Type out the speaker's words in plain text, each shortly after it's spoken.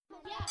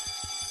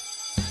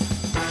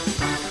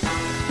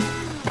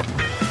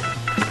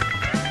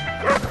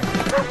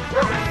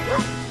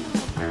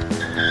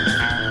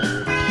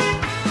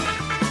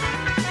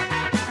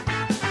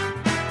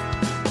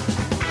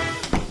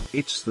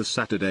It's the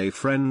Saturday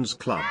Friends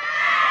Club.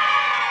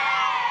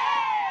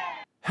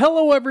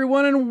 Hello,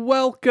 everyone, and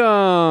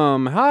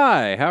welcome.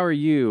 Hi, how are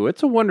you?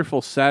 It's a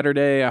wonderful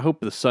Saturday. I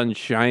hope the sun's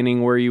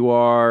shining where you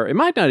are. It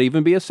might not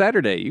even be a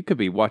Saturday. You could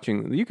be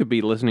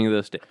listening to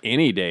this to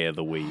any day of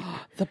the week.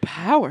 The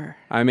power.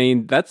 I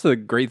mean, that's the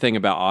great thing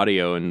about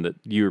audio, and that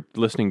you're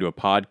listening to a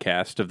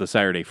podcast of the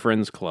Saturday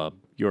Friends Club.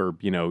 Your,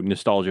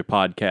 nostalgia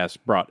podcast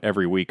brought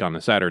every week on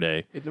a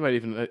Saturday. It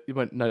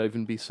might not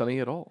even be sunny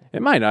at all.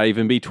 It might not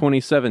even be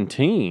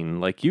 2017.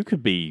 Like, you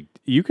could be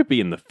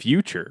in the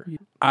future.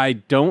 I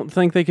don't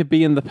think they could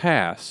be in the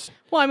past.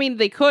 Well, I mean,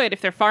 they could. If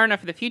they're far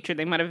enough in the future,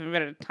 they might have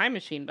invented a time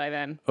machine by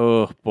then.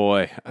 Oh,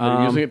 boy. And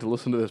they're using it to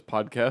listen to this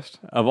podcast?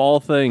 Of all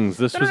things,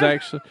 this was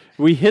actually...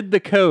 We hid the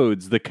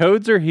codes. The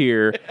codes are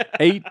here.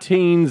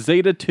 18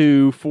 Zeta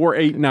 2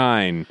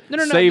 489.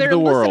 No. Save They're the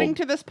world. listening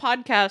to this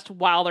podcast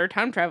while they're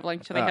time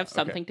traveling, so they have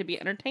something to be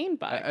entertained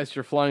by. As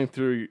you're flying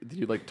through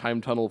the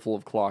time tunnel full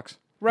of clocks.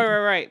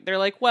 Right. They're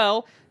like,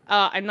 well...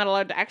 I'm not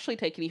allowed to actually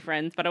take any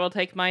friends, but I will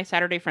take my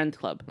Saturday Friends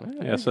Club.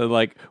 Yeah, so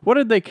what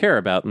did they care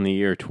about in the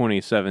year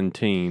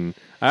 2017?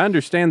 I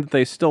understand that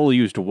they still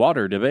used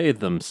water to bathe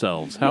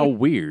themselves. How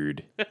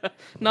weird.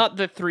 Not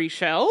the 3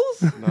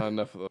 shells? Not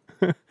enough of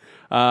them.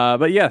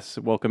 But yes,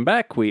 welcome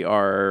back. We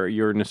are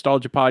your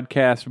nostalgia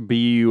podcast, be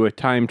you a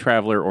time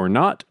traveler or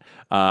not.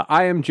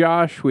 I am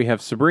Josh. We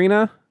have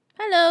Sabrina.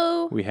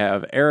 Hello. We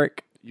have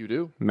Eric. You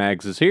do?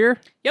 Mags is here.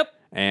 Yep.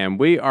 And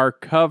we are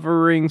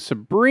covering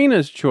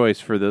Sabrina's choice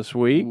for this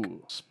week.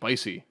 Ooh,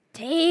 spicy.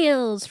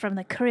 Tales from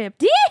the Crypt.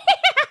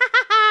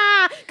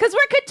 Because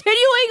we're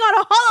continuing on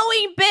a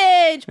Halloween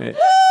binge.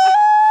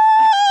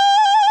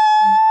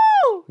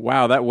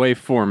 Wow, that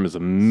waveform is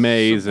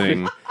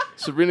amazing.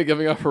 Sabrina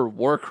giving off her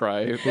war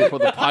cry before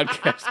the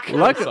podcast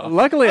kicks off.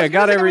 Luckily, I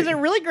got There was a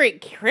really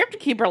great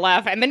Crypt Keeper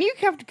laugh, and then you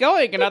kept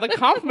going, and now the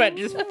compliment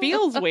just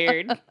feels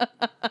weird.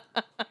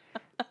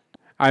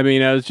 I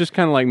mean, I was just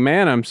kind of like,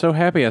 man, I'm so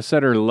happy I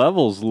set her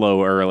levels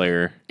low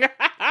earlier.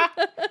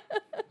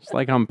 It's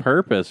like on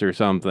purpose or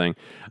something.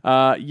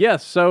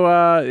 Yes,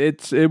 so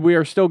we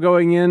are still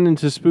going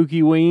into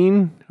Spooky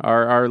Ween,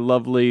 our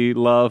lovely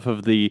love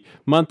of the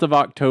month of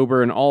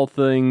October and all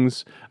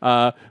things.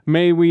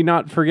 May we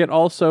not forget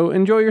also,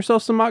 enjoy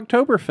yourself some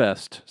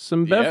Oktoberfest,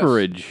 some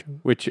beverage.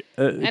 Which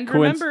And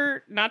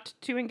remember not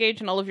to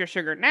engage in all of your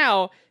sugar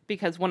now,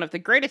 because one of the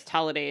greatest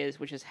holidays,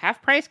 which is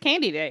half-price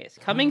candy day, is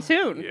coming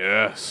soon.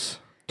 Yes.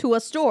 To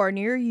a store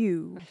near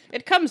you.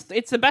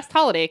 It's the best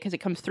holiday because it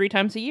comes 3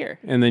 times a year.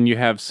 And then you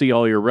have See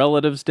All Your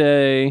Relatives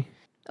Day.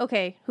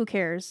 Okay, who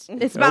cares?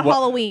 It's about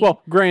Halloween.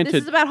 Well, granted,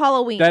 this is about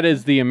Halloween. That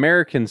is the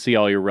American See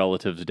All Your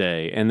Relatives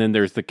Day, and then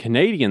there's the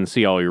Canadian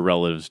See All Your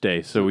Relatives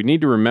Day. So we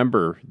need to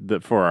remember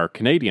that for our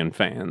Canadian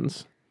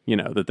fans,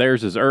 that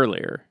theirs is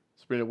earlier.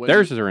 Sabrina,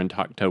 theirs are in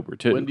October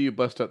too. When do you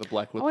bust out the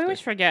black lipstick? Oh, I always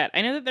forget.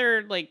 I know that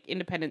they're like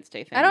Independence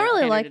Day things. I don't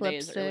really like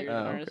lipstick.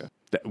 Okay.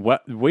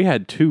 What we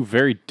had 2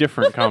 very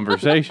different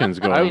conversations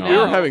going on. We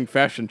were having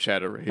fashion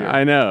chat over here.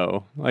 I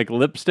know, like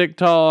lipstick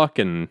talk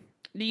and.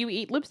 Do you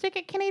eat lipstick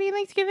at Canadian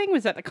Thanksgiving?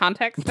 Was that the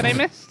context that I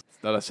missed?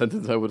 It's not a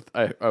sentence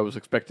I was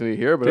expecting to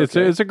hear, but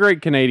it's a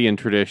great Canadian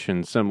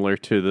tradition, similar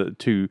to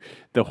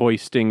the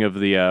hoisting of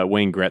the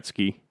Wayne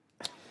Gretzky.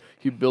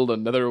 You build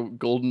another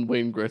golden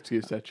Wayne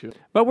Gretzky statue.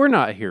 But we're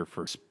not here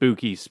for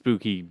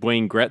spooky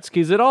Wayne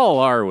Gretzkys at all,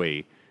 are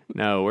we?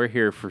 No, we're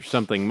here for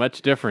something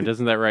much different.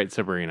 Isn't that right,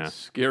 Sabrina?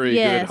 Scary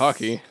Yes. good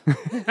hockey.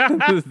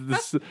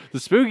 the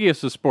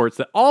spookiest of sports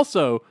that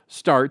also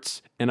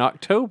starts in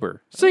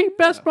October. See,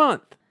 best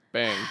month.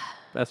 Bang.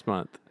 Best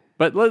month.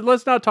 But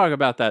let's not talk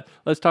about that.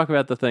 Let's talk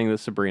about the thing that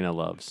Sabrina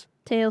loves.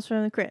 Tales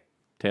from the Crypt.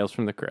 Tales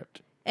from the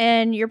Crypt.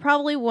 And you're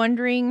probably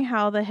wondering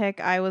how the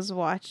heck I was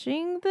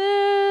watching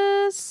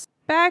this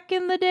back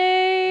in the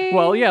day.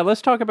 Well, yeah,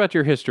 let's talk about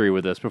your history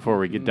with this before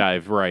we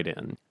dive right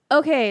in.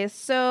 Okay,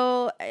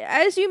 so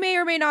as you may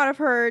or may not have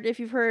heard, if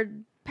you've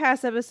heard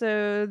past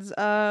episodes,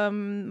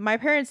 my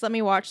parents let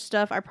me watch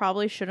stuff I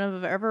probably shouldn't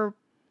have ever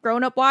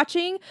grown up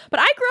watching, but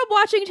I grew up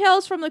watching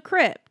Tales from the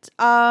Crypt.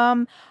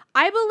 I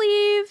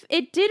believe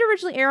it did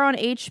originally air on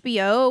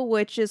HBO,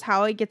 which is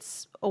how it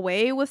gets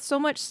away with so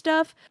much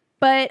stuff,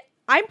 but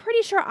I'm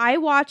pretty sure I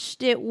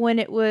watched it when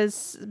it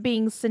was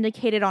being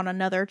syndicated on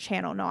another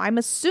channel. No, I'm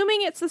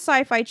assuming it's the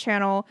Sci-Fi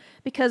Channel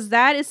because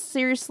that is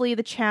seriously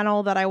the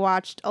channel that I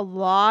watched a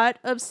lot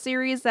of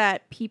series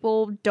that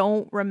people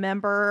don't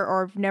remember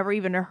or have never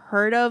even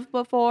heard of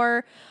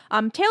before.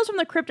 Tales from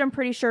the Crypt, I'm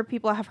pretty sure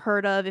people have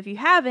heard of. If you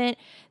haven't,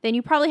 then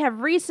you probably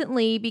have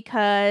recently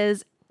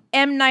because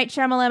M. Night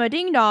Shyamalan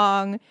Ding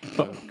Dong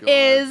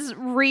is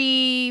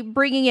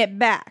bringing it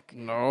back.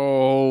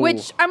 No.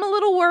 Which I'm a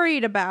little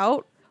worried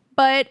about.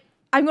 But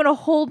I'm going to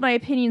hold my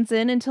opinions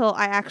in until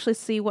I actually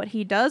see what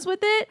he does with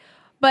it.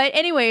 But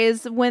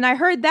anyways, when I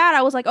heard that,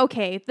 I was like,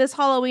 okay, this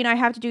Halloween I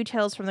have to do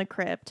Tales from the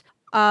Crypt.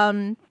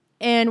 And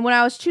when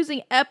I was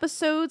choosing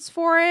episodes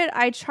for it,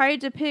 I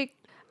tried to pick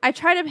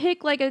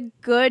like a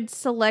good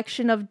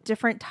selection of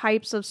different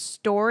types of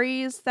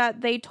stories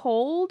that they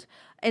told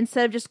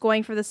instead of just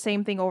going for the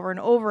same thing over and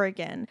over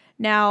again.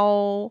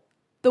 Now,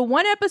 The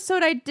one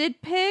episode I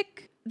did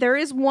pick, there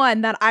is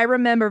one that I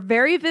remember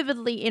very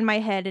vividly in my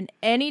head, and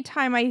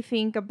anytime I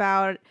think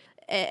about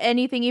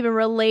anything even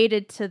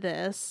related to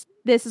this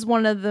is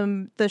one of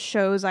the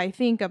shows I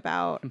think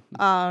about.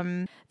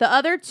 The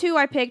other two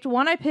I picked,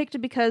 one I picked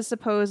because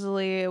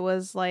supposedly it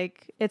was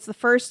like, it's the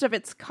first of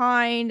its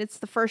kind. It's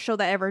the first show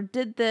that ever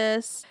did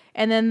this.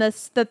 And then the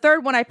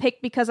third one I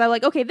picked because I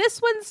like, okay,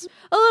 this one's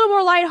a little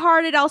more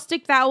lighthearted. I'll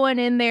stick that one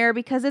in there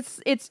because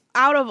it's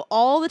out of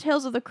all the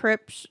Tales of the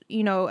Crypt,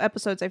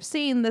 episodes I've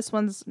seen, this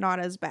one's not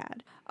as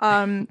bad.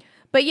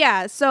 But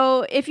yeah,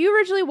 so if you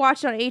originally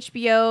watched it on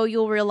HBO,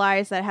 you'll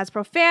realize that it has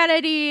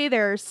profanity,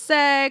 there's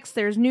sex,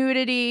 there's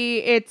nudity.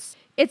 It's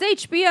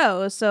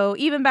HBO, so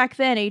even back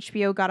then,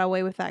 HBO got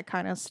away with that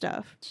kind of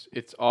stuff.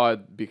 It's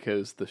odd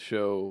because the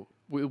show,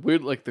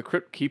 weird, like the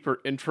Crypt Keeper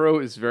intro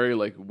is very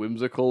like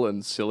whimsical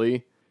and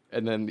silly,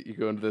 and then you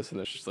go into this and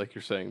it's just like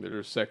you're saying,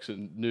 there's sex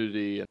and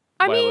nudity and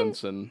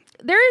violence, and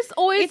there's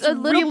always It's a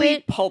little really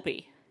bit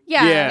pulpy.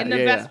 Yeah. In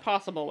the best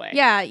possible way.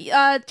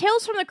 Yeah,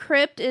 Tales from the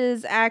Crypt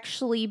is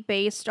actually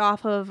based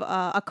off of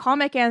a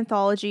comic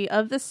anthology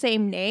of the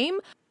same name,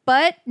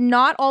 but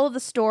not all of the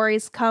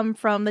stories come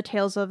from the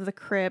Tales of the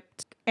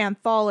Crypt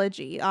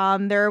anthology.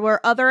 There were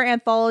other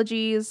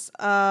anthologies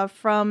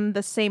from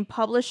the same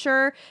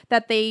publisher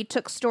that they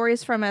took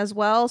stories from as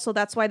well, so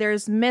that's why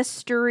there's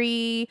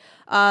mystery,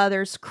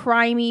 there's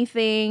crimey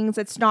things,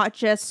 it's not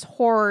just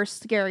horror,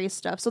 scary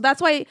stuff. So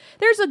that's why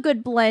there's a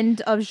good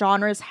blend of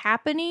genres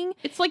happening.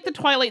 It's like the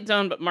Twilight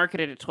Zone, but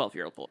marketed to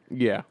 12-year-old boys.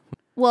 yeah.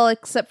 Well,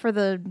 except for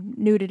the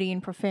nudity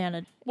and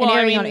profanity. Well, and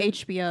I airing on mean-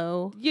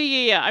 HBO.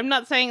 Yeah. I'm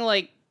not saying,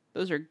 like,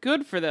 those are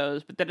good for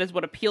those, but that is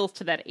what appeals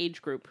to that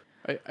age group.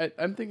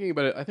 I'm thinking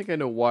about it. I think I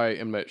know why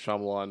M. Night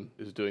Shyamalan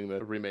is doing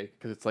the remake,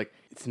 because it's like,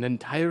 it's an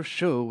entire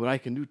show where I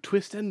can do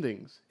twist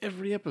endings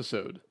every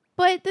episode.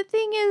 But the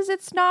thing is,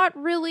 it's not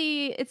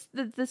really,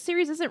 the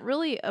series isn't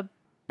really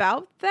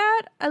about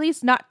that, at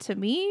least not to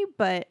me,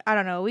 but I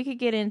don't know, we could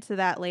get into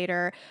that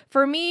later.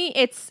 For me,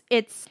 it's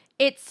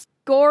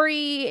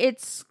gory,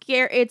 it's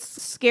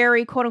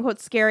scary, quote unquote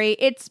scary.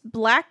 It's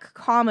black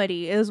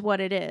comedy is what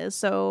it is.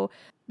 So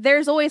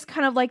there's always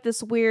kind of like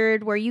this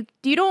weird where you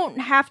don't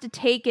have to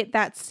take it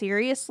that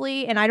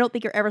seriously, and I don't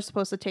think you're ever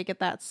supposed to take it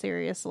that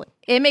seriously.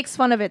 It makes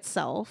fun of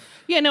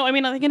itself. Yeah, no, I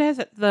mean, I think it has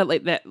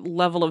that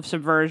level of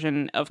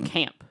subversion of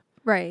camp.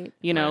 Right.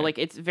 Like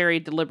it's very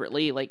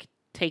deliberately like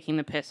taking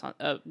the piss on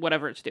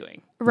whatever it's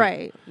doing.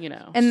 Right.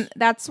 And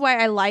that's why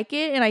I like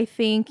it. And I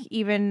think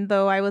even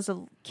though I was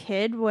a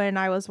kid when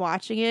I was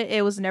watching it,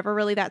 it was never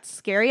really that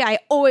scary. I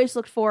always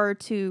looked forward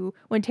to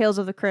when Tales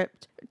from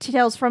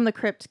the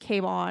Crypt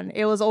came on.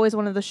 It was always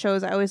one of the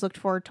shows I always looked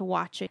forward to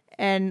watching.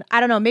 And I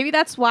don't know, maybe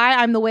that's why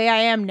I'm the way I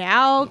am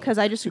now, because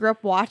I just grew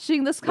up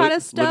watching this kind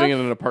of stuff. Living in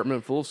an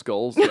apartment full of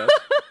skulls, yes.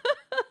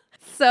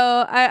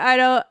 So I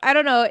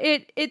don't know.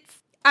 It's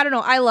I don't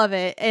know. I love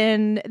it.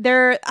 And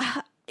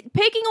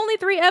picking only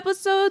 3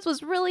 episodes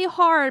was really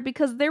hard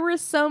because there were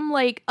some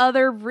like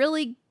other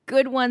really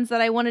good ones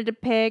that I wanted to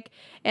pick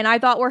and I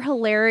thought were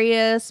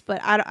hilarious,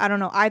 but I don't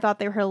know. I thought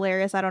they were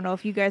hilarious. I don't know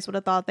if you guys would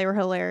have thought they were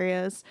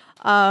hilarious.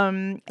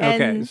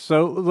 Okay,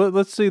 so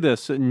let's see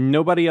this.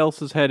 Nobody else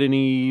has had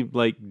any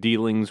like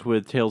dealings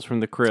with Tales from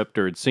the Crypt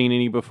or had seen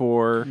any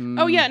before.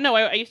 Oh yeah, no,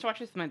 I used to watch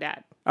this with my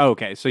dad.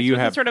 Okay, so you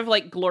have sort of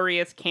like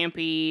glorious,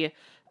 campy,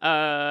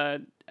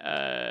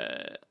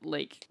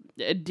 like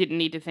didn't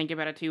need to think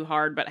about it too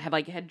hard, but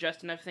had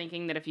just enough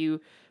thinking that if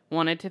you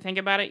wanted to think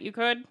about it, you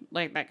could,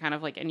 like that kind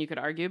of like, and you could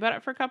argue about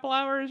it for a couple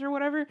hours or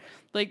whatever.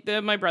 Like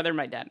my brother,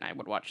 my dad, and I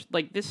would watch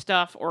like this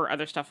stuff or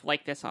other stuff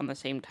like this on the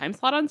same time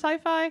slot on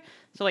Sci-Fi.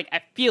 So like,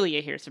 I feel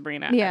you here,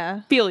 Sabrina. Yeah,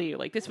 I feel you.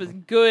 Like this was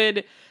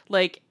good,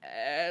 like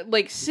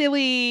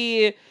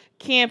silly,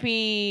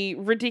 campy,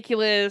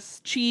 ridiculous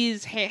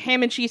cheese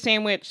ham and cheese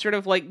sandwich, sort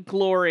of like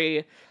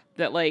glory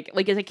that like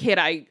as a kid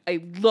I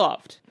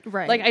loved.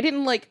 Right. Like I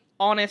didn't like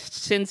honest,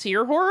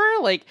 sincere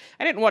horror. Like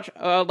I didn't watch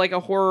like a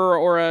horror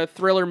or a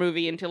thriller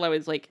movie until I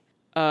was like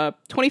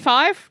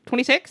 25,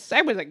 26.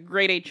 I was a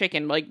grade A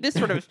chicken. Like this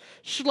sort of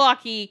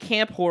schlocky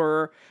camp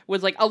horror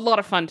was like a lot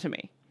of fun to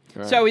me.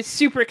 Right. So I was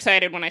super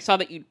excited when I saw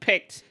that you'd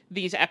picked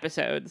these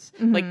episodes,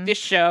 like this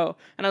show,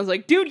 and I was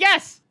like, dude,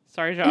 yes.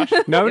 Sorry, Josh.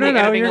 No,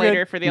 you're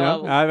later good. for the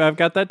level. I've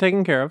got that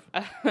taken care of.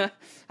 I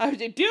was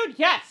like, dude,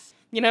 yes.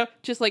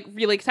 Just like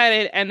really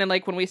excited. And then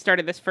like when we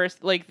started this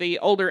first, like the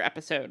older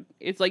episode,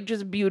 it's like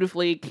just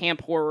beautifully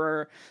camp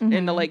horror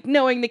and the like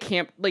knowing the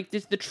camp, like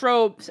just the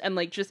tropes and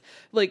like just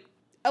like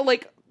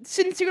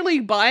sincerely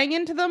buying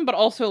into them, but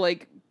also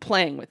like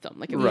playing with them.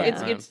 Like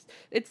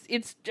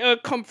it's a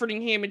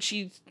comforting ham and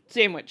cheese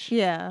sandwich.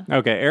 Yeah.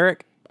 Okay,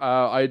 Eric.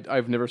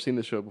 I've never seen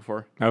the show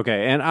before.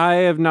 Okay, and I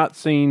have not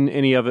seen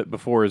any of it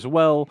before as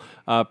well,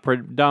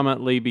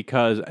 predominantly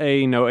because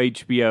A, no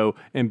HBO,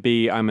 and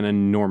B, I'm an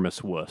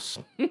enormous wuss.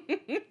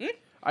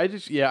 I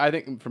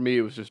think for me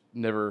it was just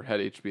never had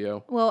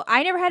HBO. Well,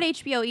 I never had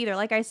HBO either.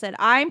 Like I said,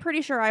 I'm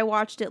pretty sure I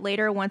watched it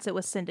later once it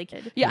was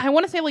syndicated. Yeah, I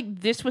want to say like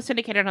this was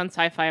syndicated on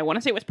Sci-Fi. I want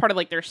to say it was part of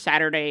like their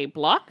Saturday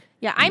block.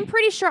 Yeah, I'm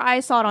pretty sure I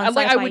saw it on I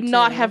Sci-Fi would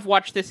not too. have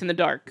watched this in the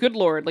dark. Good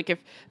Lord. Like, if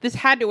this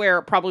had to air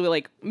at probably,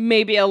 like,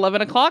 maybe 11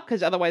 o'clock,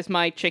 because otherwise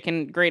my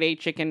grade A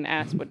chicken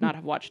ass would not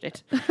have watched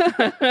it.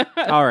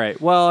 All right.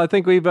 Well, I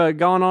think we've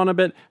gone on a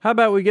bit. How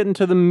about we get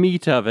into the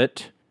meat of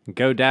it?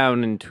 Go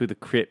down into the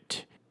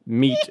crypt.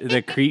 Meet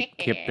the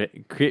crypt.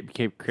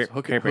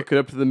 Hook it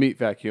up to the meat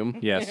vacuum.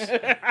 Yes.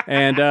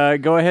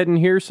 And go ahead and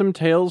hear some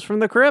tales from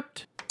the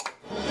crypt.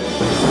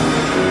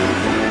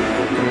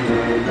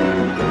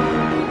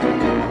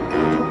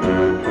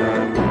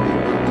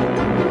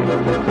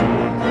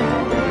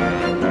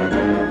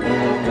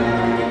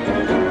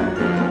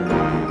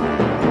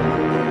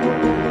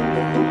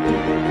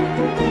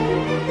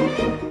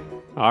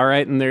 All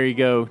right, and there you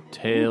go.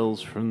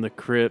 Tales from the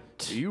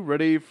Crypt. Are you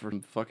ready for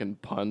some fucking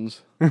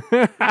puns?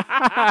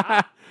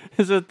 Are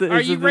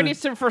you ready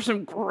for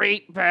some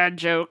great bad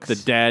jokes? The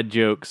dad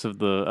jokes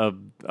of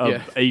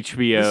Yeah.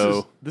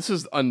 HBO. This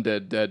is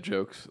undead dad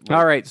jokes.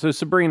 All right, so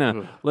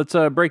Sabrina, let's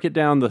break it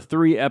down. The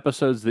 3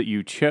 episodes that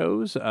you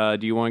chose. Do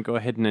you want to go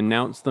ahead and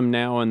announce them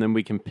now, and then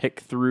we can pick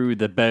through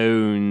the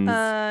bones?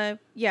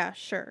 Yeah,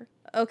 sure.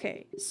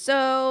 Okay,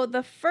 so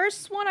the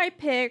first one I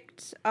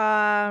picked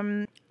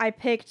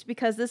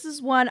because this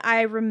is one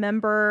I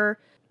remember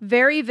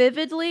very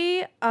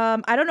vividly.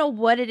 I don't know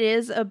what it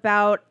is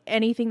about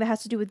anything that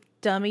has to do with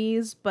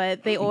dummies,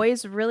 but they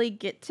always really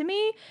get to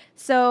me.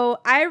 So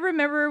I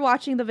remember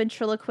watching The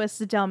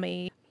Ventriloquist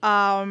Dummy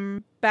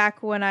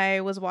back when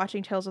I was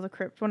watching Tales of the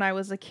Crypt when I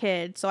was a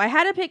kid. So I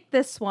had to pick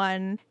this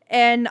one.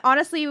 And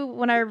honestly,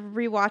 when I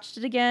rewatched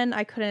it again,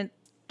 I couldn't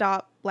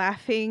stop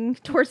laughing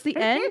towards the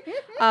end.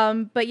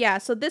 But yeah,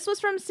 so this was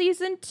from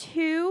season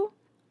 2,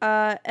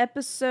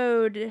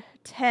 episode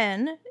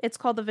 10. It's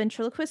called The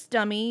Ventriloquist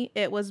Dummy.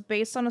 It was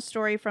based on a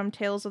story from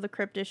Tales of the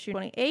Crypt issue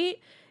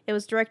 28. It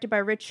was directed by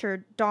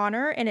Richard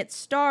Donner, and it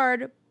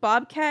starred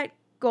Bobcat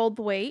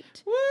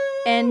Goldthwait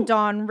and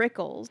Don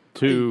Rickles.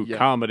 2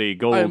 comedy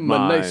gold I'm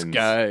mines. a nice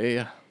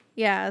guy.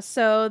 Yeah,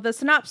 so the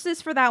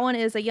synopsis for that one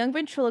is: a young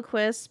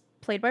ventriloquist,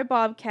 played by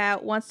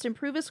Bobcat, wants to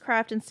improve his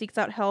craft and seeks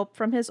out help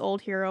from his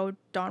old hero,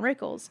 Don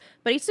Rickles.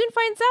 But he soon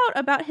finds out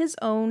about his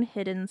own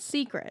hidden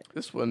secret.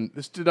 This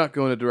did not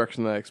go in a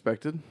direction that I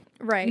expected.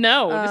 Right.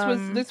 No,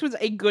 this was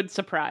a good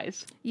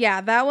surprise.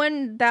 Yeah, that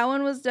one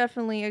was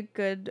definitely a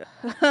good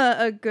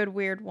a good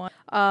weird one.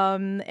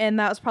 And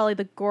that was probably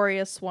the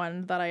goriest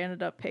one that I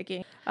ended up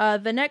picking.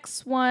 The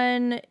next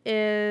one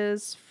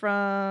is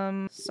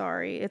from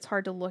it's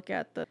hard to look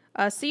at the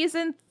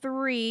season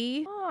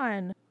 3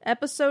 on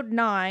episode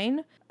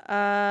 9,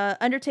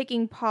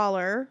 Undertaking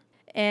Parlor.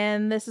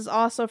 And this is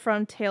also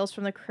from Tales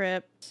from the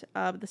Crypt,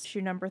 this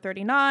issue number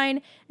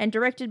 39, and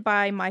directed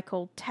by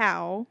Michael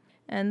Tao.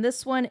 And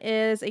this one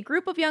is a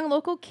group of young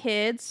local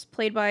kids,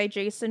 played by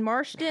Jason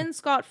Marsden,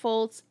 Scott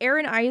Foltz,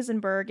 Aaron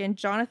Eisenberg, and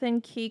Jonathan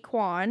Key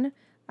Kwan.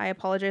 I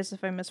apologize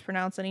if I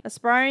mispronounce any.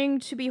 Aspiring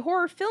to be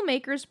horror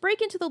filmmakers,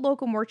 break into the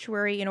local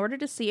mortuary in order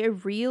to see a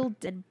real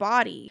dead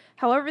body.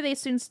 However, they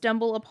soon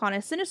stumble upon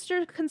a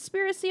sinister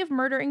conspiracy of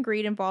murder and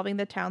greed involving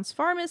the town's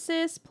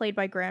pharmacist, played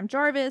by Graham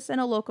Jarvis, and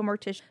a local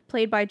mortician,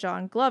 played by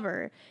John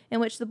Glover, in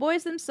which the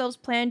boys themselves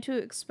plan to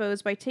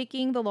expose by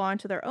taking the law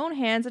into their own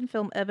hands and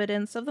film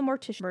evidence of the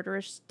mortician's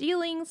murderous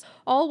dealings,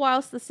 all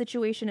whilst the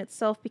situation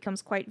itself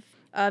becomes quite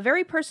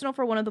very personal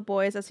for one of the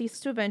boys as he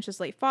seeks to avenge his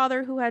late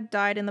father, who had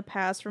died in the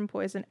past from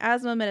poison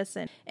asthma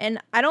medicine.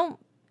 And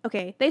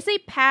they say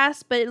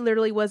past, but it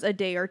literally was a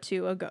day or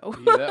 2 ago.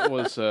 Yeah, that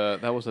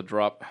was a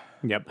drop.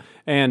 Yep.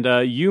 And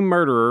You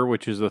Murderer,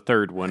 which is the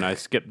 3rd one, I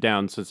skipped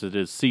down since it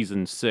is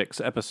season 6,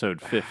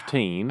 episode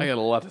 15. I got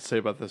a lot to say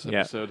about this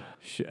episode.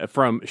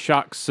 From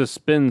Shock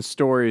Suspense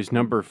Stories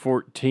number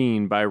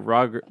 14 by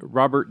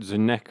Robert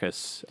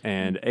Zemeckis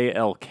and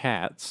A.L.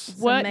 Katz.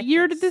 What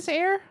year did this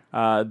air?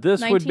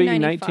 This would be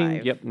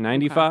 1995.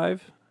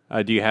 95.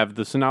 Do you have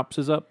the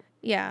synopsis up?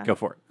 Yeah. Go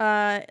for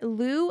it.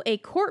 Lou, a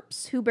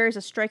corpse who bears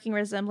a striking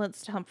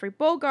resemblance to Humphrey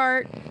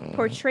Bogart,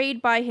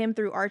 portrayed by him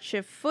through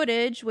archive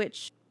footage,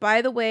 which,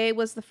 by the way,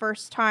 was the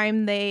first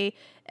time they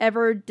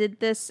ever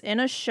did this in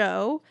a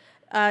show,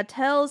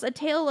 tells a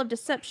tale of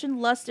deception,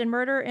 lust, and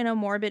murder in a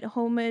morbid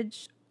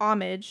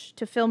homage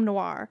to film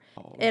noir.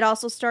 It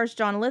also stars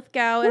John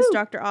Lithgow as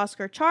Dr.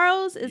 Oscar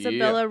Charles,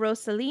 Isabella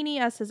Rossellini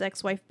as his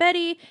ex-wife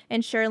Betty,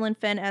 and Sherilyn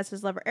Fenn as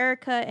his lover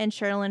Erica, and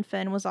Sherilyn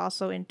Fenn was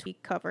also in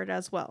Tweak covered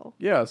as well.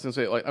 Yeah, I was gonna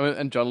say,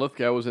 and John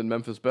Lithgow was in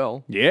Memphis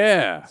Belle.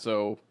 Yeah.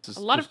 So A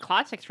lot of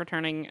classics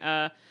returning.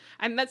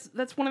 And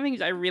that's one of the things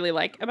I really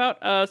like about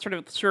sort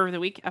of Serve of the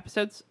Week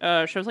episodes,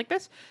 shows like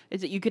this,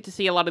 is that you get to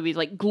see a lot of these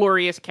like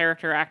glorious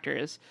character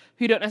actors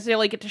who don't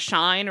necessarily get to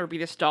shine or be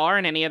the star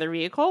in any other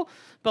vehicle,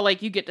 but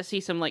like you get to see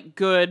some like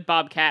good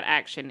Bobcat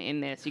action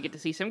in this. You get to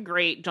see some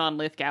great John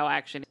Lithgow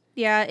action.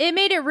 Yeah, it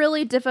made it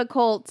really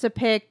difficult to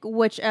pick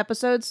which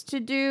episodes to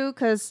do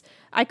because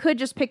I could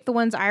just pick the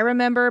ones I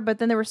remember, but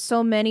then there were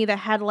so many that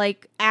had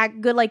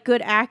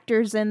good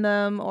actors in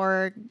them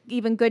or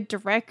even good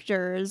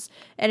directors,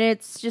 and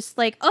it's just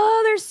like,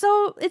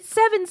 it's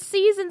 7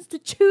 seasons to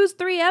choose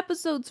 3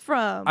 episodes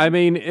from. I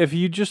mean, if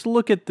you just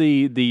look at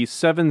the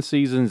 7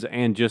 seasons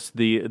and just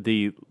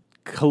the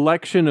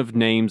collection of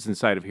names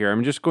inside of here,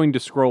 I'm just going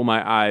to scroll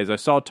my eyes. I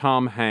saw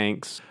Tom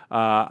Hanks.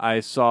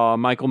 I saw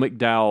Michael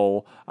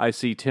McDowell. I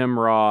see Tim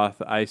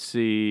Roth. I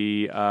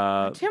see...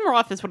 Tim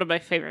Roth is one of my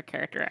favorite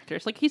character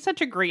actors. Like, he's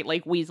such a great,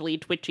 like, Weasley,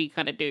 twitchy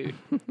kind of dude.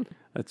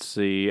 Let's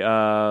see.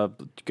 Go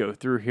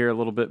through here a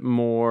little bit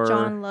more.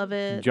 John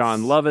Lovitz.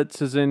 John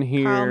Lovitz is in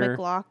here. Kyle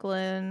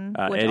MacLachlan.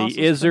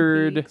 Eddie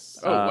Izzard.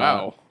 Oh,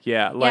 wow.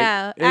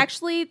 Yeah.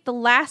 Actually, the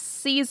last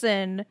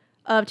season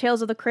of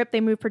Tales of the Crypt,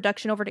 they moved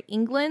production over to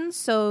England,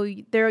 so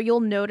there you'll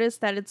notice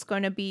that it's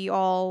going to be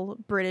all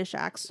British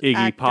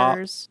Iggy Pop.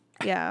 actors.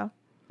 Yeah.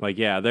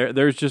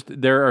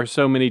 There are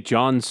so many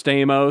John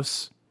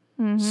Stamos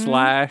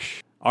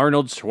 /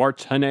 Arnold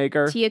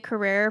Schwarzenegger. Tia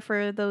Carrere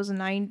for those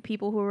 9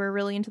 people who were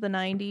really into the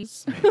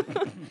 90s.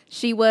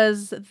 She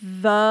was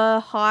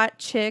the hot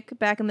chick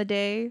back in the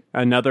day.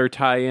 Another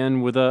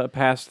tie-in with a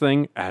past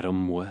thing,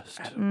 Adam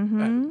West.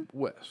 Adam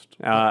West.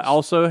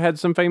 Also had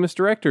some famous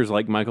directors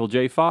like Michael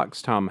J.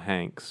 Fox, Tom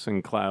Hanks,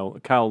 and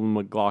Kyle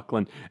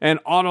MacLachlan, and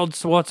Arnold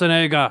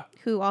Schwarzenegger.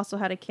 Who also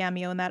had a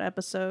cameo in that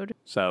episode.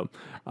 So,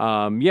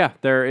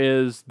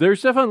 there's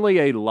definitely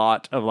a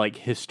lot of like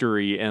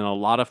history and a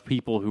lot of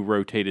people who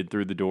rotated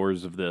through the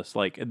doors of this.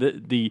 Like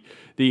the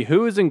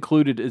who is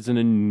included is an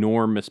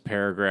enormous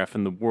paragraph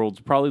in the world's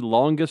probably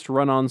longest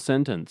run-on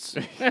sentence.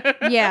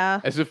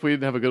 Yeah. As if we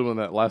didn't have a good one in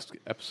that last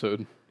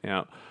episode.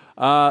 Yeah.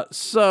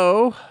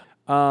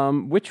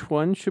 Which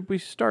one should we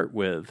start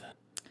with?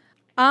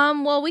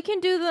 Well, we can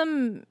do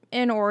them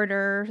in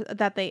order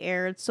that they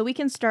aired. So we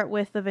can start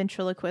with the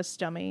ventriloquist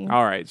dummy.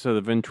 All right. So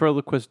the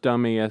ventriloquist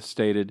dummy, as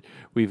stated,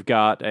 we've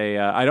got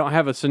I don't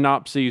have a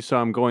synopsis, so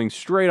I'm going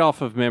straight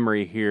off of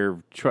memory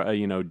here.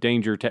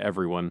 Danger to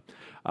everyone.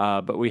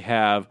 But we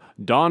have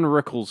Don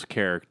Rickles'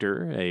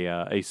 character,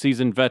 a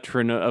seasoned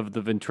veteran of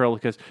the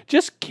ventriloquist,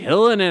 just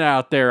killing it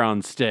out there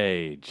on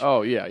stage.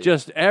 Oh, yeah.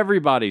 Just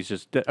everybody's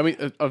just... I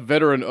mean, a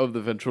veteran of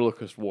the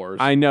ventriloquist wars.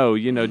 I know,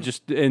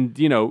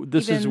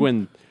 this is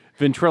when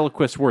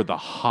ventriloquists were the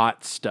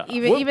hot stuff.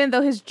 Even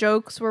though his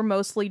jokes were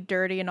mostly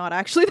dirty and not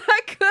actually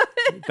that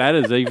good. That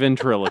is a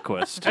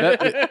ventriloquist. I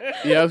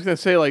was going to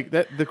say, like,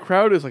 that the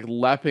crowd is, like,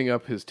 lapping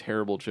up his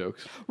terrible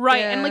jokes. Right,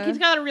 Yeah. and, like, he's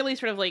got a really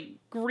sort of, like,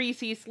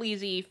 greasy,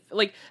 sleazy,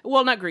 like,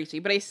 well, not greasy,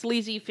 but a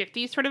sleazy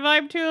 50s sort of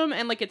vibe to him,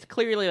 and, like, it's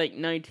clearly, like,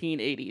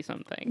 1980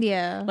 something.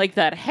 Yeah. Like,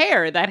 that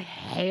hair.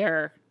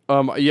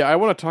 I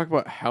want to talk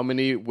about how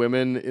many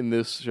women in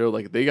this show,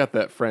 like, they got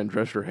that Fran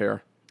Drescher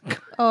hair.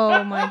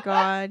 Oh my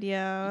god,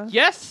 yeah.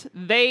 Yes,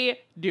 they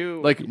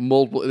do. Like,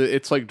 multiple,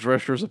 it's like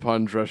Dreschers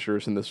upon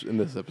Dreschers in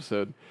this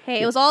episode.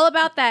 Hey, it was all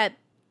about that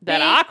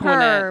big Aquanet.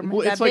 perm.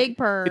 Well, that it's like- big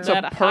perm. it's a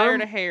that perm- higher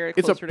to hair, It's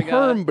a closer to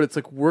perm, God. but it's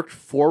like worked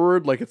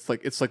forward, like it's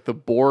like the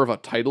bore of a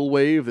tidal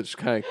wave that just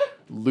kind of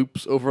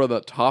loops over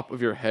the top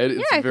of your head.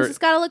 Yeah, because it's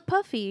got to look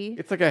puffy.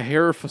 It's like a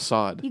hair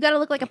facade. You got to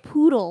look like a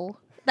poodle.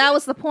 That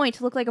was the point,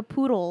 to look like a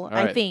poodle,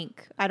 I right.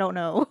 think. I don't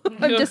know.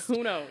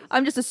 Who knows?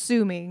 I'm just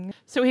assuming.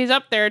 So he's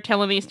up there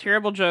telling these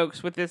terrible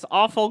jokes with this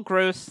awful,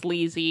 gross,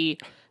 sleazy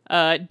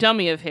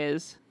dummy of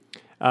his.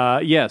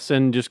 Yes,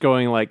 and just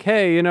going like,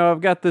 hey,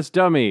 I've got this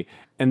dummy.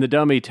 And the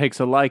dummy takes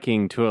a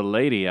liking to a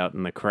lady out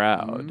in the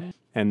crowd. Mm-hmm.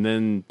 And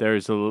then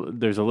there's a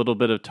little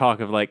bit of talk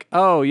of like,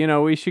 oh,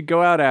 we should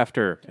go out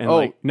after. And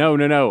like, no,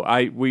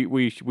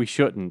 we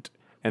shouldn't.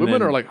 And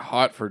Women then, are like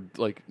hot for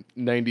like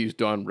 90s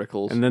Don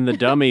Rickles. And then the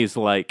dummy's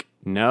like,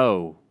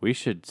 no, we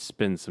should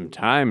spend some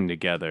time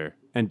together.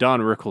 And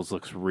Don Rickles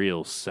looks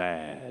real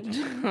sad.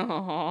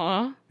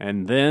 Aww.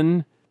 And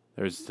then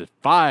there's the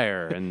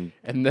fire, and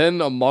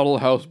then a model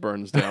house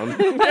burns down.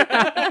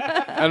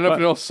 I don't know if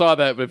you all saw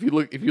that, but if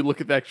you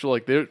look at the actual,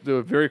 like, they do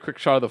a very quick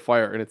shot of the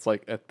fire, and it's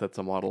like that's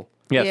a model.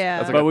 yes, Yeah.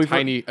 That's but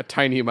like a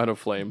tiny amount of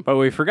flame. But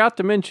we forgot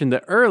to mention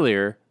that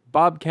earlier,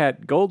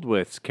 Bobcat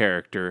Goldthwait's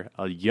character,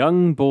 a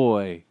young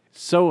boy,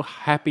 so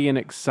happy and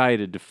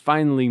excited to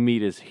finally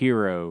meet his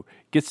hero,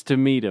 gets to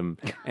meet him,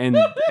 and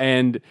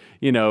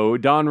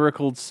Don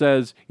Rickles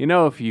says,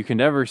 if you can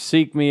ever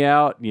seek me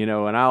out,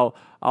 and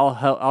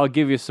I'll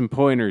give you some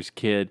pointers,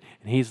 kid.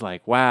 And he's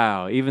like,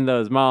 wow. Even though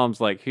his mom's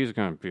like, he's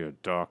gonna be a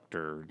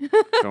doctor.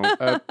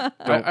 Don't.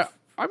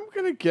 I'm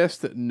gonna guess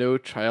that no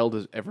child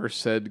has ever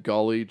said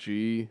 "golly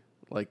gee."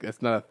 Like,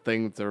 that's not a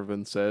thing that's ever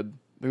been said.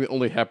 I think it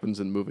only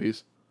happens in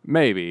movies.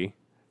 Maybe.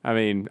 I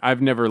mean,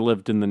 I've never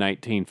lived in the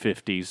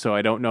 1950s, so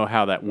I don't know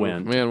how that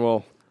went. Man,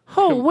 well,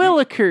 Oh,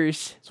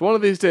 Willikers. so one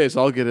of these days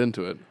I'll get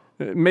into it.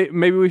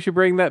 Maybe we should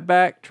bring that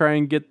back. Try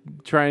and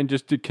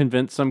just to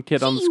convince some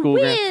kid on the school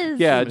ground. whiz.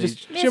 Yeah, Jiminy-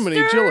 just Jiminy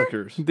Mister?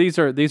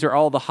 Jillikers. these are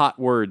all the hot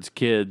words,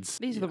 kids.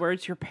 These are the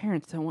words your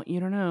parents don't want you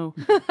to know.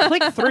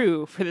 Click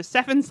through for the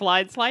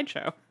 7-slide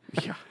slideshow.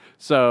 Yeah.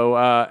 So,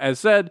 as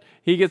said,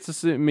 he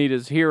gets to meet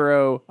his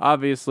hero.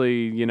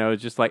 Obviously,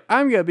 it's just like,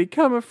 I'm going to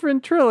become a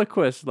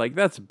ventriloquist. Like,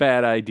 that's a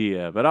bad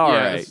idea, but all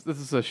right. This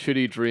is a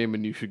shitty dream,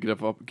 and you should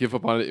give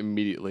up on it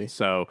immediately.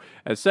 So,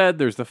 as said,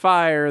 there's the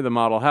fire, the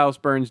model house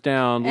burns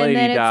down, And lady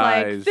then it's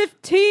dies. like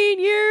 15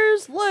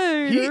 years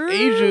later.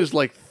 He ages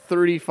like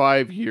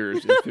 35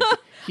 years. In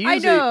 50. I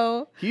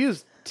know. He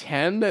is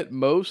 10 at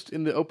most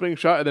in the opening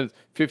shot, and then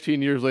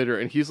 15 years later,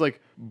 and he's like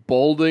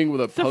balding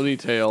with a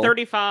ponytail.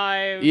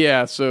 35.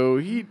 Yeah,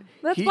 so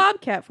That's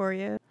Bobcat for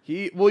you.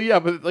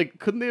 But like,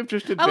 couldn't they have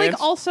just advanced? I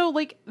like also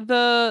like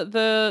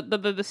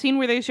the scene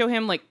where they show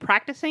him like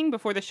practicing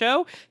before the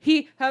show.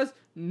 He has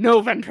no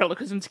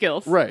ventriloquism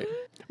skills. Right.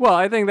 Well,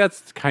 I think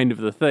that's kind of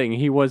the thing.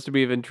 He wants to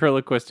be a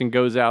ventriloquist and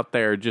goes out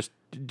there just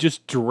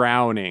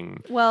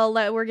drowning. Well,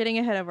 we're getting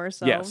ahead of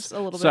ourselves a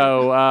little bit.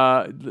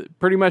 So,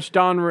 pretty much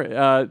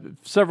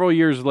several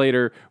years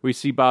later, we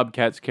see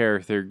Bobcat's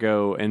character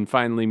go and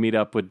finally meet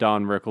up with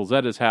Don Rickles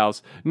at his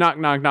house. Knock,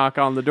 knock, knock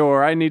on the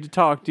door. I need to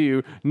talk to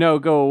you. No,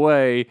 go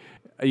away.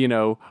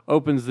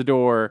 Opens the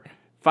door,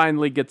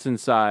 finally gets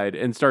inside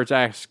and starts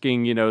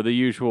asking, the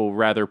usual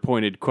rather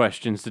pointed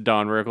questions to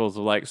Don Rickles of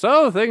like,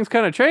 so things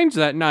kind of changed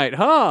that night,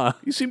 huh?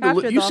 You seem to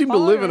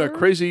live in a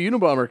crazy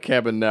Unabomber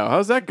cabin now.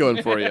 How's that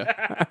going for you?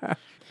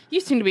 You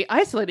seem to be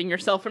isolating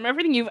yourself from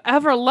everything you've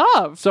ever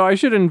loved. So I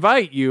should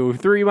invite you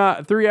 3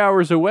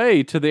 hours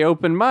away to the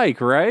open mic,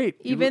 right?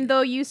 Even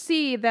though you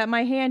see that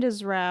my hand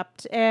is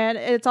wrapped, and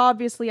it's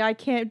obviously I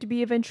can't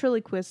be a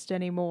ventriloquist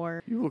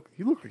anymore. You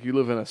look like you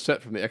live in a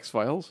set from the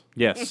X-Files.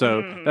 Yes,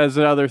 so that's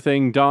another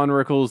thing. Don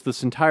Rickles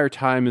this entire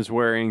time is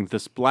wearing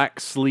this black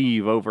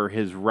sleeve over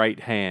his right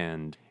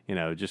hand.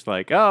 Just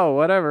like, oh,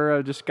 whatever,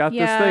 I just got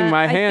this thing.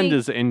 My hand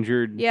is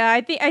injured. Yeah,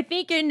 I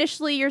think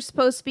initially you're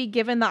supposed to be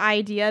given the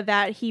idea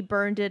that he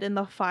burned it in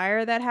the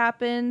fire that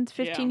happened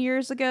 15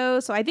 years ago.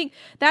 So I think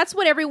that's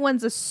what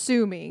everyone's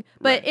assuming.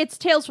 But it's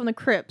Tales from the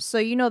Crypt, so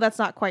that's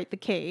not quite the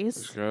case.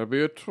 There's gotta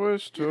be a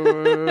twist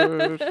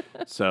to it.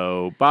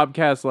 So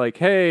Bobcat's like,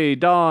 hey,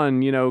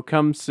 Don,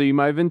 come see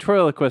my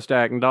ventriloquist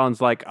act. And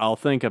Don's like, I'll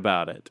think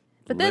about it.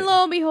 But then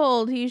lo and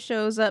behold, he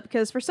shows up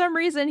because for some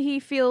reason he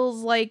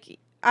feels like...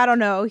 I don't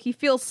know. He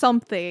feels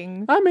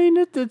something. I mean,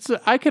 it's.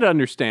 I could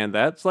understand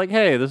that. It's like,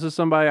 hey, this is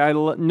somebody I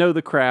know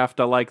the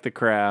craft. I like the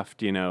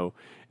craft.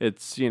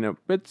 It's.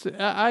 It's.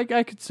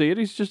 I could see it.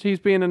 He's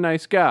being a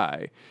nice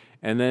guy.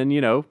 And then,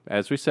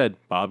 as we said,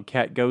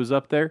 Bobcat goes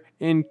up there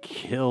and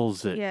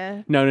kills it.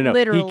 Yeah. No.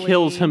 Literally. He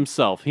kills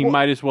himself. He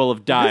might as well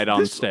have died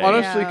on stage.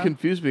 Honestly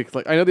confused me. 'Cause,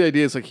 like, I know the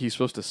idea is like he's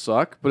supposed to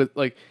suck, but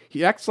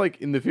he acts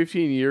like in the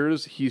 15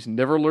 years he's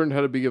never learned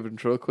how to be a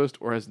ventriloquist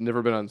or has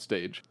never been on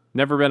stage.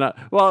 Never been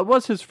well, it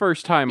was his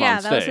first time on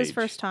stage. Yeah, that was his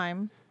first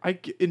time.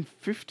 In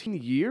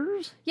 15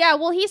 years? Yeah,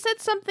 well, he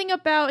said something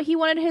about he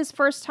wanted his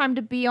first time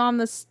to be on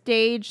the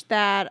stage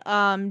that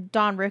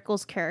Don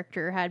Rickles'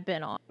 character had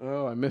been on.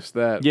 Oh, I missed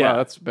that. Yeah. Wow,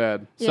 that's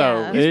bad. Yeah.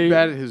 So He's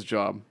bad at his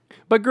job.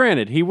 But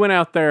granted, he went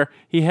out there,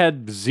 he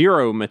had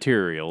zero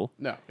material.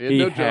 No, he had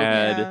no joke.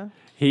 Yeah.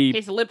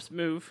 His lips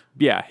move.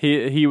 Yeah,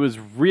 he was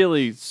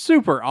really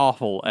super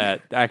awful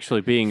at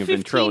actually being a 15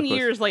 ventriloquist.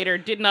 years later,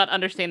 did not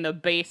understand the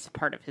base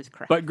part of his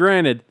craft. But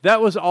granted, that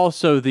was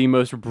also the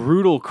most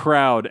brutal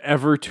crowd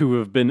ever to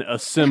have been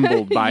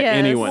assembled by Yes.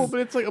 anyone. Well,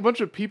 but it's like a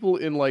bunch of people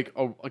in like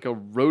a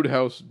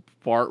roadhouse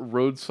bar,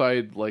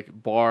 roadside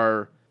like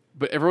bar,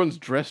 but everyone's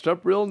dressed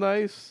up real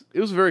nice. It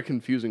was a very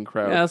confusing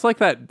crowd. Yeah, it's like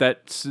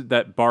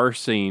that bar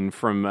scene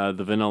from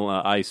the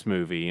Vanilla Ice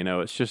movie.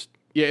 It's just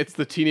Yeah, it's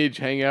the teenage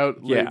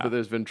hangout. Yeah. But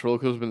there's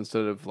ventriloquism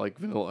instead of like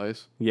Vanilla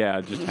Ice.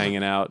 just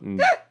hanging out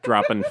and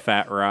dropping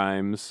fat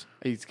rhymes.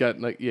 He's got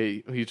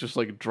he's just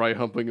like dry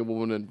humping a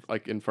woman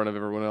in front of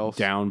everyone else.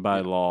 Down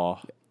by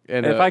law.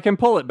 And if I can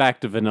pull it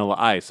back to Vanilla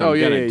Ice, I'm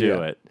gonna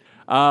do it.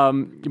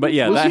 But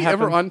yeah, was that he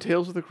ever happened. on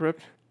Tales of the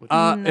Crypt?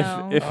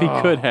 No. If he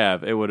could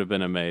have, it would have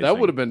been amazing. That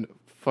would have been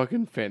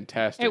fucking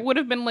fantastic. It would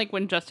have been like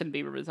when Justin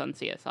Bieber was on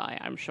CSI,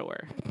 I'm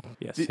sure.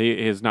 Yes,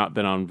 he has not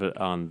been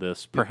on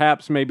this.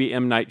 Perhaps maybe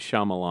M. Night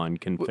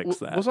Shyamalan can fix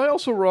that. Was I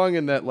also wrong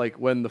in that, like,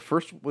 when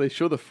they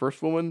show the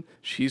first woman,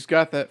 she's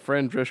got that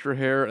friend dressed her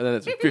hair, and then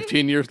it's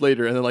 15 years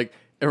later, and then, like,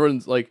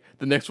 everyone's, like,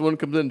 the next one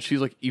comes in, and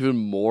she's, like, even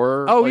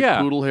more,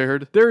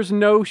 poodle-haired. There's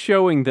no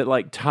showing that,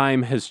 like,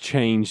 time has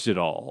changed at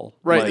all.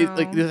 Right.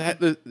 Like,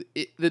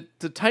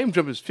 The time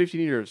jump is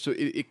 15 years, so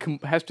it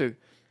has to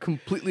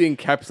completely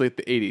encapsulate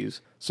the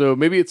 80s. So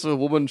maybe it's a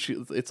woman,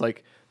 it's,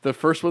 like, the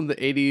first one, the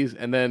 80s,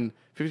 and then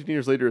 15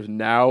 years later is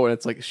now, and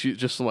it's like she's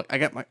just like,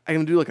 I'm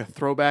gonna do like a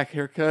throwback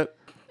haircut.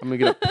 I'm gonna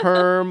get a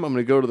perm. I'm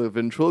gonna go to the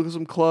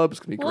ventriloquism club. It's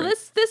gonna be great.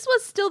 This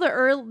was still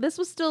This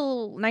was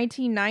still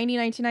 1990,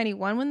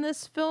 1991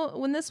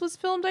 when this was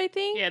filmed. I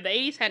think. Yeah, the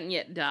 80s hadn't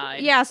yet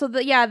died. Yeah, so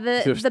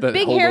the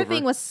big hair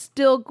thing was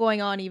still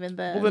going on even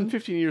then. Well, then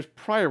 15 years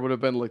prior would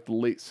have been like the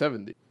late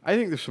 70s. I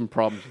think there's some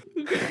problems.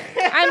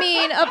 I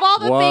mean, of all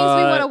the things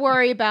we want to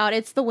worry about,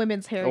 it's the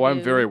women's hair. Oh,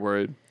 I'm very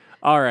worried.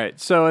 all right,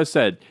 so as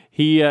said,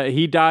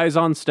 he dies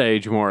on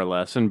stage more or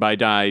less, and by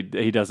die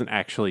he doesn't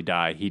actually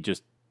die. He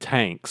just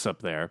tanks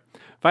up there.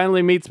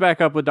 finally meets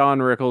back up with Don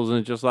Rickles and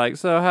is just like,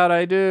 so how'd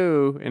I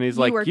do? And he's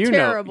like, were you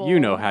terrible.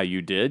 know how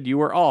you did. You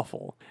were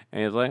awful.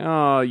 And he's like,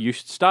 oh, you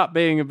should stop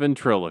being a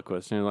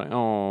ventriloquist. And he's like,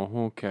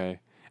 oh, okay.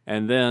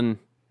 And then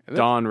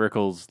Don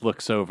Rickles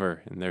looks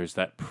over, and there's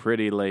that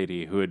pretty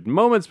lady who had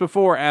moments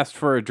before asked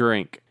for a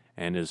drink,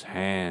 and his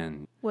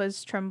hand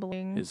Was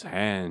trembling.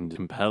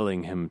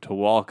 compelling him to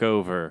walk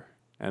over.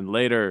 And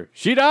later,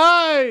 she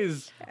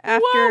dies!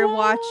 After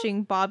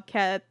watching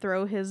Bobcat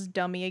throw his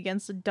dummy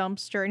against a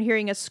dumpster and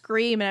hearing a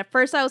scream, and at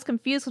first I was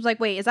confused. I was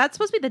like, wait, is that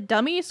supposed to be the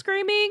dummy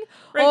screaming?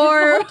 Right,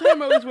 'cause the whole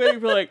time I was waiting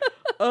for like,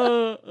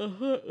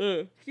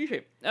 excuse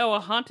me. Oh, a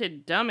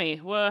haunted dummy.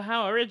 Well,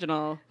 how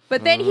original.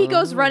 But then he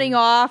goes running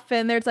off,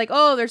 and there's like,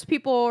 oh, there's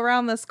people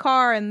around this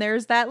car, and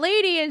there's that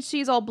lady, and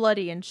she's all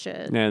bloody and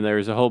shit. And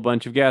there's a whole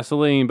bunch of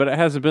gasoline, but it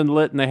hasn't been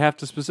lit, and they have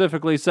to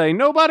specifically say,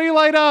 nobody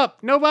light up!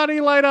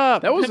 Nobody light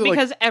up! That was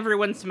Because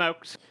everyone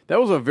smokes. that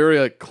was a very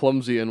like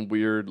clumsy and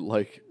weird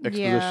like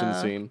exposition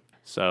scene.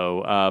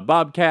 So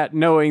Bobcat,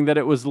 knowing that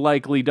it was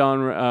likely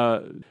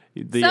Don...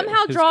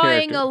 Somehow his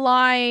drawing character. a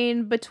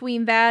line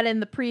between that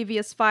and the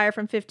previous fire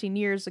from 15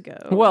 years ago.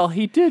 Well,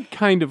 he did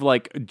kind of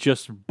like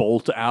just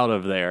bolt out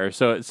of there,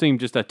 so it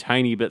seemed just a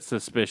tiny bit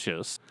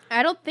suspicious.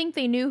 I don't think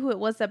they knew who it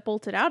was that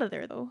bolted out of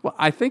there, though. Well,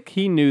 I think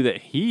he knew that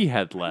he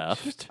had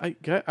left.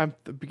 I'm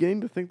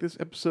beginning to think this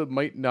episode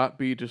might not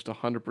be just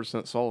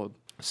 100% solid.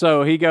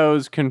 So he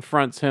goes,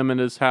 confronts him in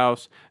his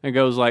house, and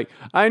goes like,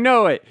 I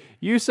know it.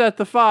 You set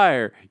the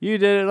fire. You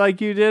did it like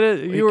you did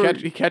it.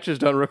 He catches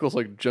Don Rickles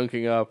like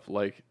junking up,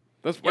 like,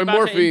 that's my About to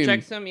morphine.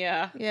 inject some,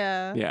 yeah.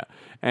 Yeah. Yeah.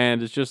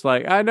 And it's just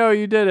like, I know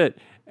you did it.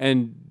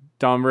 And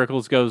Don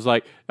Rickles goes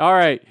like, all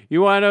right,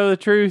 you want to know the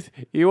truth?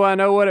 You want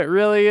to know what it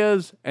really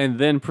is? And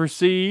then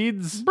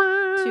proceeds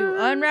To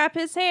unwrap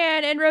his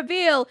hand and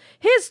reveal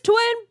his twin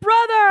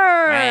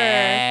brother.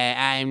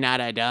 I'm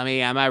not a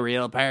dummy. I'm a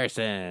real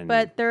person.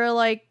 But they're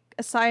like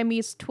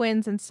Siamese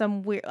twins and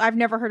some weird. I've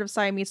never heard of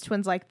Siamese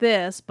twins like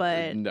this,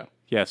 but No.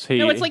 yes,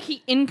 No, it's like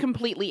he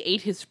incompletely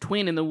ate his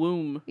twin in the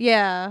womb.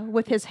 yeah,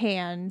 with his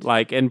hand.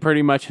 like, and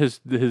pretty much his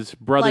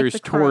brother's the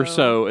crow.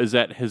 torso is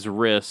at his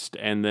wrist,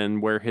 and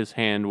then where his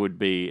hand would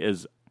be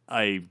is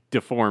a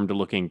deformed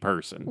looking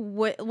person.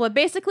 Well,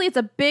 basically, it's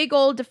a big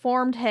old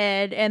deformed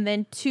head and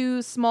then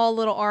two small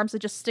little arms that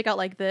just stick out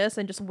like this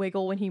and just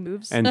wiggle when he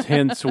moves. And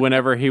hence,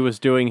 whenever he was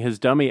doing his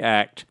dummy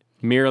act,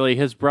 merely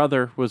his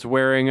brother was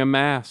wearing a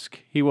mask.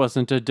 He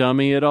wasn't a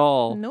dummy at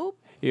all. Nope.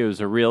 He was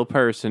a real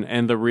person,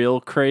 and the real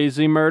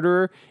crazy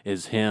murderer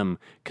is him.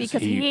 Because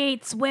he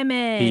hates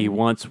women. He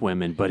wants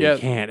women, but Yeah,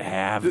 he can't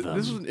have them.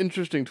 This is an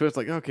interesting twist.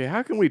 Like, okay,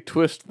 how can we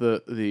twist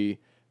the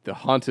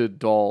haunted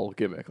doll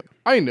gimmick? Like,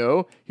 I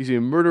know he's a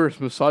murderous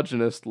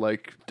misogynist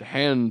like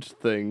hand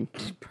thing.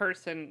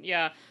 Person,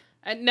 yeah.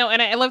 No,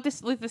 and I love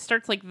this. Like, this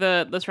starts like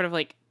the sort of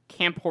like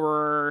camp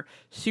horror,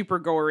 super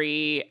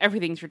gory.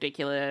 Everything's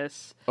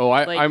ridiculous. Oh,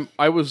 Like-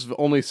 I was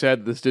only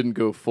sad this didn't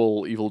go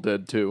full Evil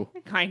Dead 2.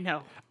 I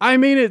know. I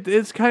mean,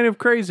 it's kind of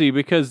crazy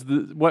because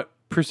what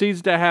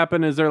proceeds to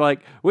happen is they're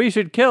like, we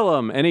should kill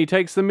him, and he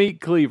takes the meat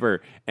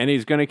cleaver, and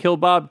he's going to kill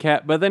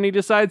Bobcat, but then he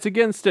decides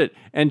against it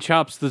and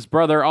chops this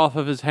brother off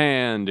of his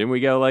hand, and we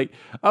go like,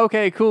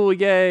 okay, cool,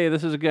 yay,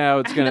 this is how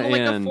it's going to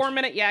Like end. a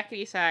 4-minute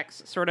yakety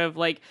sax, sort of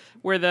like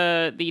where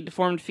the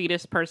deformed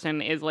fetus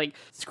person is like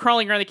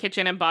crawling around the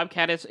kitchen, and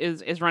Bobcat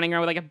is running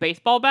around with like a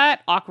baseball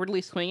bat,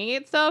 awkwardly swinging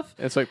at stuff.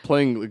 It's like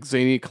playing like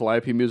zany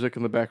calliope music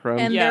in the background.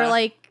 and Yeah.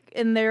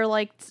 they're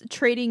like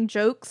trading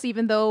jokes,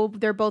 even though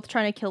they're both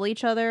trying to kill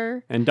each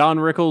other. And Don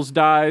Rickles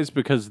dies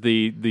because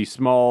the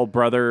small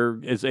brother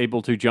is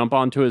able to jump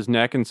onto his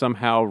neck and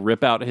somehow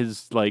rip out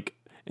his like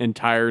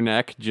entire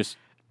neck just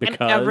because.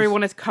 And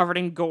everyone is covered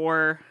in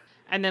gore.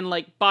 And then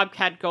like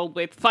Bobcat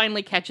Goldthwait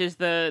finally catches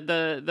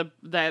the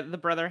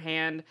brother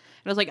hand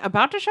and was like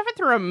about to shove it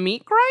through a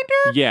meat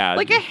grinder. Yeah.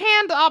 Like a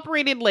hand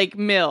operated like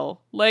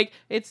mill. Like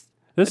it's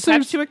This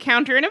attached seems- to a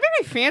counter in a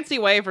very fancy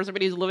way for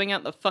somebody who's living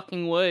out in the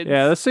fucking woods.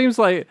 Yeah, this seems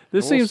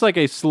like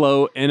a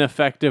slow,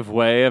 ineffective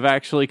way of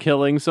actually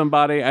killing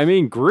somebody. I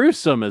mean,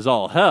 gruesome as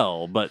all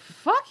hell, but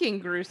Fucking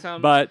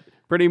gruesome.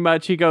 pretty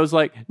much he goes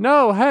like,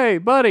 "No, hey,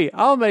 buddy,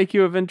 I'll make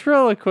you a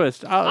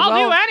ventriloquist.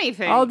 I'll do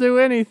anything. I'll do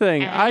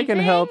anything. I can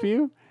Anything? help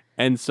you."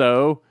 And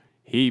so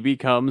he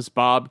becomes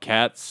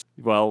Bobcat's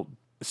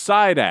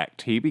side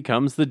act. He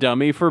becomes the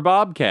dummy for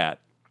Bobcat,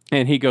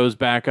 and he goes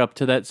back up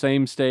to that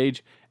same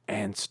stage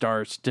and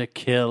starts to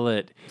kill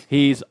it.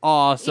 He's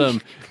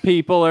awesome.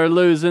 People are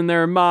losing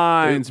their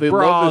minds. They love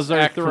Bras this are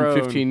act thrown.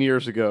 from 15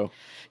 years ago.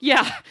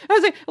 Yeah. I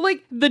was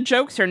like the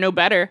jokes are no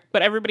better,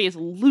 but everybody is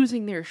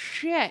losing their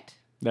shit.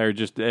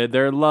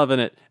 They're loving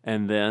it.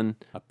 And then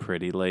a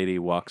pretty lady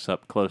walks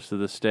up close to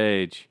the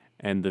stage,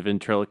 and the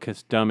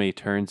ventriloquist dummy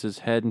turns his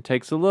head and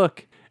takes a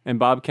look. And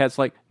Bobcat's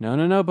like,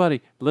 no,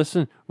 buddy,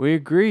 listen, we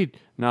agreed,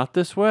 not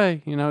this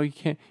way. You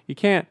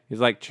can't. He's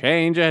like,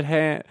 change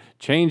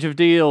of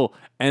deal.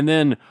 And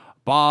then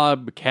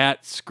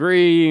Bobcat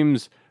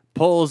screams,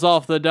 pulls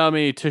off the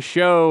dummy to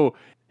show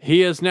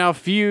He is now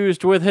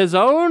fused with his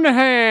own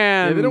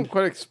hand. Yeah, they don't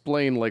quite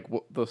explain like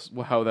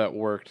how that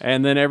worked.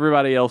 And then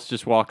everybody else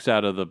just walks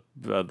out of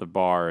the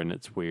bar, and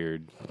it's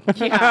weird.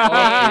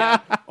 Yeah.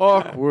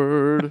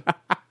 Awkward.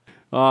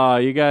 Oh,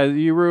 you guys,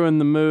 you ruined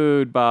the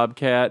mood,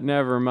 Bobcat.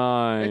 Never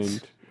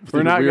mind.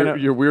 We're not gonna.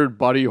 Your weird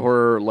body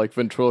horror like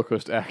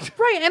ventriloquist act.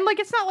 Right, and like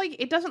it's not like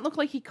it doesn't look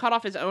like he cut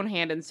off his own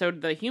hand and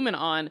sewed the human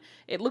on.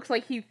 It looks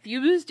like he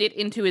fused it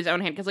into his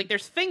own hand because like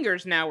there's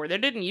fingers now where there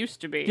didn't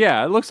used to be.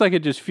 Yeah, it looks like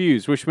it just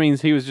fused, which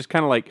means he was just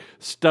kind of like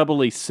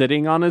stubbily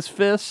sitting on his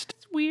fist.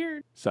 It's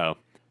weird. So,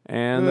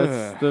 and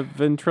that's the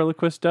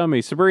ventriloquist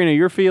dummy. Sabrina,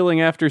 your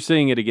feeling after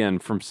seeing it again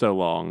from so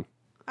long?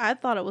 I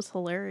thought it was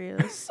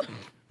hilarious.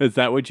 Is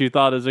that what you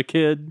thought as a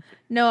kid?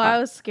 No, I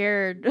was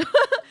scared.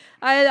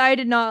 I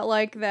did not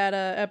like that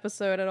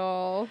episode at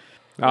all.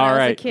 When I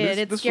was a kid,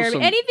 it scared me.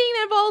 Anything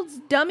that involves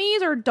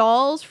dummies or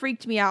dolls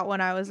freaked me out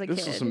when I was a kid.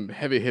 This is some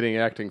heavy-hitting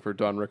acting for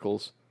Don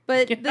Rickles.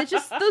 But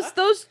just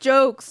those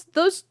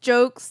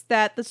jokes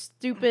that the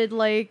stupid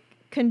like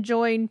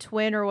conjoined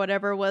twin or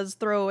whatever was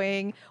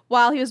throwing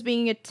while he was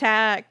being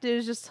attacked, it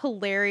was just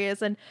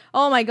hilarious. And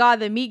oh my god,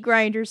 the meat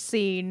grinder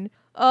scene.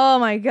 Oh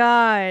my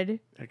god.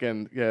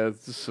 Again, yeah,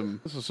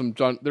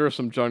 there was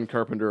some John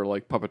Carpenter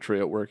like puppetry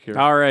at work here.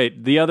 All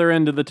right, the other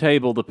end of the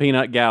table, the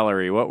peanut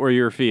gallery. What were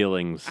your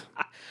feelings?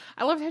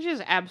 I loved how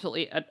just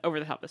absolutely over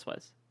the top this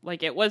was.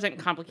 Like it wasn't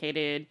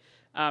complicated.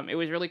 It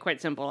was really quite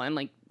simple, and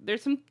like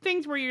there's some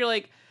things where you're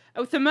like,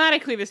 oh,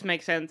 thematically this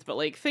makes sense, but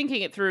like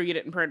thinking it through, you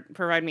didn't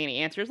provide me any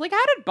answers. Like,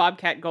 how did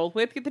Bobcat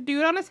Goldthwait get the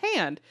dude on his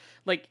hand?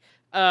 Like,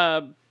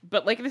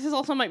 but like this is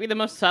also might be the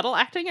most subtle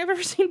acting I've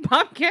ever seen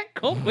Bobcat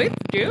Goldthwait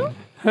do.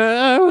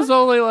 I was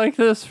only like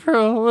this for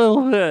a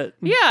little bit.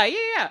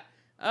 Yeah.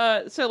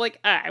 So like,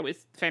 it was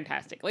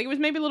fantastic. Like, it was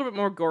maybe a little bit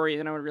more gory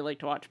than I would really like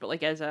to watch, but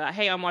like, as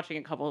hey, I'm watching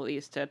a couple of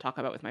these to talk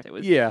about with my. It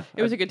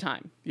was a good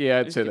time. Yeah,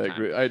 I'd say that. I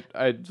agree.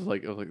 I was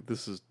like,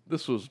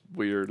 this was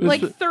weird.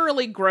 Like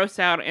thoroughly gross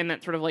out in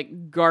that sort of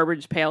like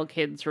garbage pail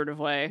kid sort of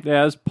way.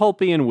 Yeah, it was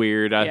pulpy and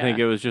weird. I think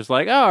it was just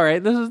like, all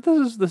right,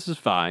 this is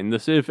fine.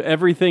 If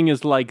everything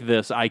is like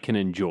this, I can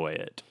enjoy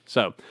it.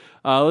 So.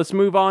 Let's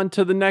move on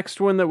to the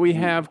next one that we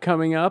have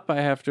coming up.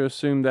 I have to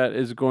assume that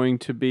is going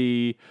to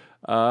be,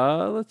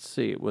 let's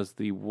see, it was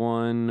the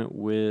one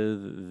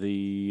with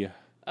the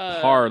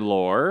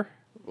parlor.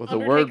 Well, the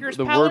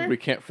word we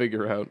can't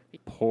figure out.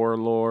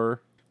 Porlor.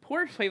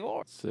 Por favor.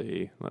 Let's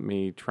see, let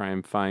me try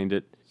and find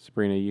it.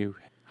 Sabrina,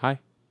 hi?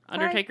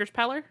 Undertaker's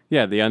Parlor?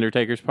 Yeah, the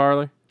Undertaker's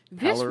Parlor.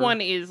 This one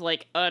is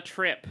like a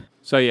trip.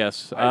 So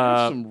yes. I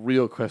have some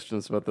real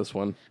questions about this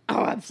one.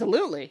 Oh,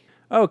 absolutely.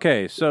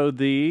 Okay, so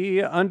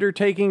the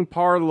Undertaking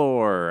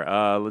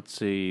Parlor. Let's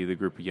see, the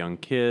group of young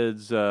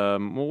kids. Well,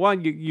 why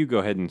don't you go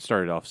ahead and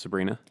start it off,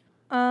 Sabrina?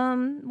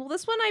 Well,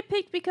 this one I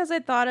picked because I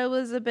thought it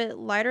was a bit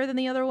lighter than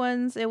the other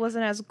ones. It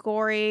wasn't as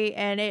gory,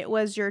 and it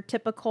was your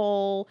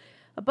typical,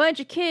 a bunch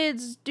of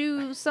kids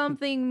do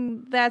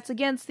something that's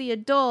against the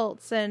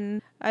adults,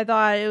 and I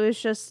thought it was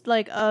just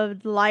like a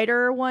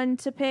lighter one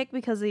to pick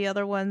because the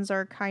other ones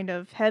are kind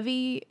of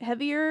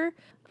heavier.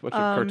 Bunch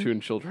of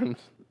cartoon children.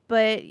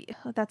 But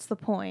that's the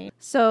point.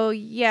 So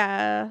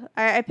yeah,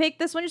 I picked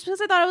this one just because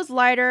I thought it was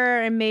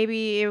lighter and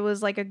maybe it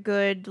was like a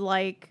good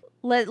like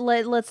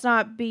let's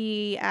not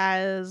be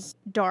as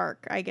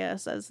dark, I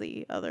guess, as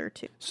the other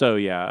two. So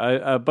yeah,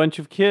 a bunch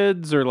of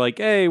kids are like,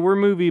 hey, we're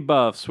movie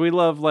buffs. We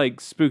love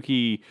like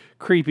spooky,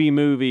 creepy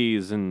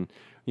movies, and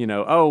you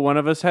know, oh, one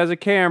of us has a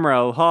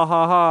camera. Ha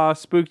ha ha!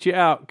 Spooked you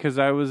out because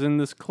I was in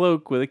this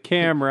cloak with a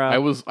camera. I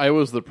was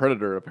the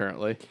predator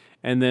apparently.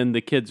 And then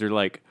the kids are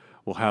like,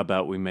 well, how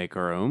about we make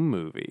our own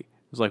movie?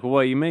 It's like, well,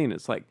 what do you mean?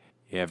 It's like,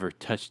 you ever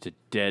touched a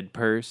dead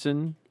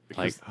person?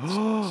 Like,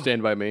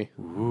 Stand By Me.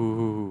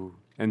 Ooh.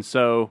 And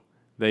so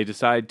they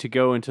decide to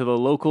go into the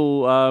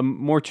local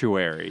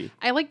mortuary.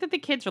 I like that the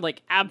kids are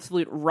like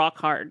absolute rock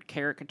hard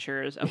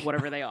caricatures of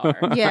whatever they are.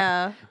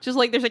 Yeah. Just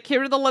like there's a kid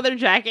with a leather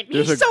jacket.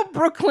 He's so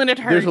Brooklyn it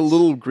hurts. There's a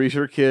little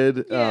greaser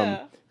kid.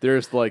 Yeah.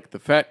 There's like the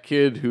fat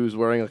kid who's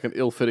wearing like an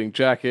ill-fitting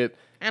jacket.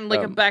 And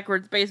like a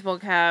backwards baseball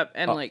cap,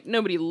 and like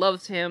nobody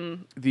loves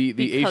him The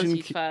because Asian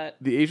he's fat.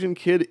 The Asian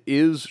kid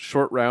is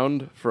Short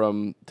Round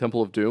from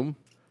Temple of Doom.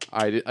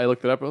 I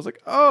looked it up and I was like,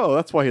 oh,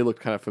 that's why he looked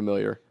kind of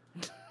familiar.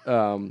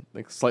 I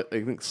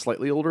think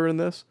slightly older in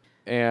this,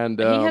 and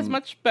he has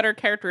much better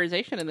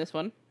characterization in this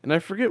one. And I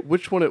forget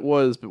which one it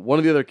was, but one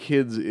of the other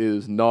kids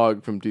is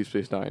Nog from Deep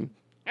Space Nine.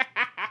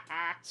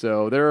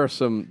 So there's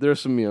some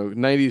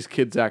 90s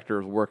kids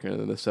actors working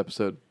in this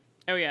episode.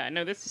 Oh yeah,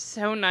 no, this is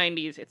so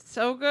 90s. It's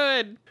so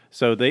good.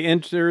 So they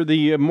enter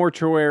the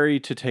mortuary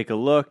to take a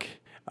look,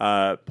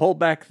 pull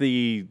back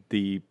the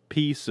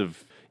piece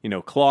of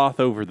cloth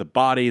over the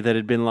body that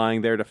had been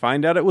lying there to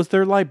find out it was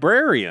their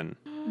librarian.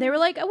 They were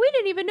like, oh, we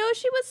didn't even know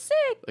she was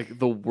sick. Like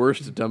the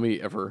worst dummy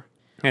ever.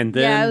 And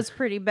then yeah, it was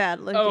pretty bad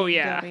looking. Oh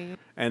yeah. Dummy.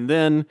 And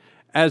then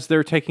as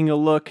they're taking a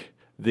look,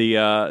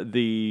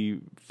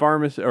 the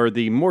pharmacist or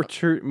the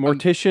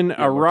mortician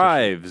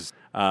arrives.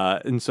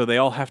 And so they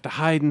all have to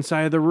hide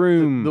inside the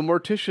room. The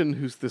mortician,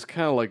 who's this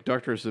kind of like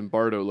Dr.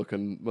 Zimbardo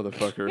looking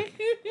motherfucker.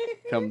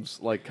 comes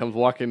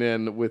walking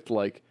in with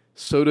like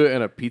soda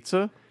and a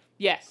pizza.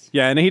 Yes.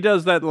 Yeah, and he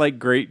does that like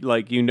great,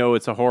 like, you know,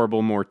 it's a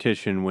horrible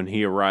mortician when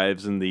he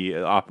arrives in the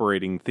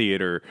operating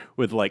theater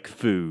with like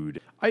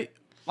food.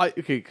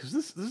 Okay, because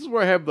this is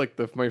where I have like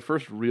my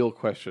first real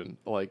question.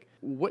 Like,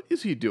 what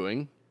is he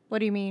doing? What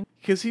do you mean?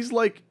 Because he's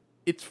like,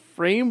 it's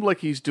framed like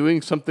he's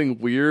doing something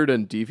weird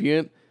and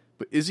deviant,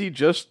 but is he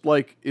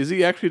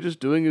actually just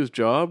doing his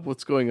job?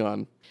 What's going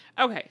on?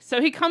 Okay,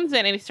 so he comes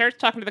in and he starts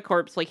talking to the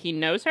corpse like he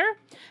knows her,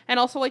 and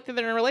also like that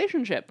they're in a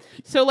relationship.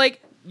 So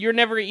like you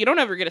don't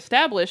ever get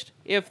established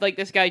if like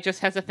this guy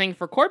just has a thing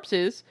for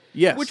corpses.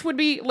 Yes. Which would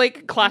be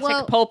like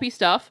classic pulpy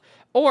stuff.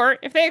 Or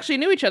if they actually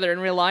knew each other in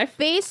real life.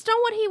 Based on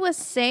what he was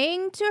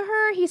saying to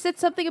her, he said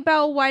something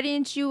about, why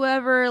didn't you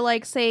ever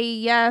like say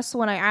yes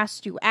when I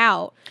asked you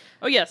out?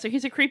 Oh yeah, so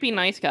he's a creepy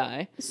nice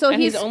guy. So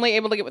and he's only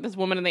able to get with this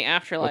woman in the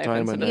afterlife,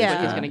 and so that's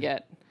what he's gonna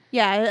get.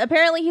 Yeah,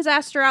 apparently he's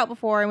asked her out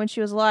before, and when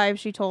she was alive,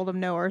 she told him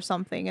no or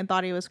something and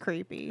thought he was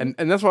creepy. And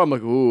that's why I'm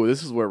like, ooh,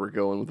 this is where we're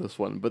going with this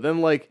one. But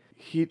then like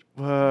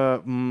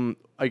and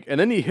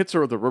then he hits her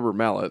with a rubber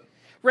mallet.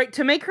 Right,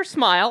 to make her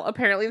smile,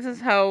 apparently this is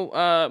how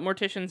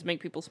morticians make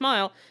people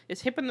smile,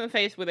 is hit in the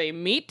face with a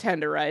meat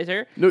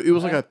tenderizer. No, it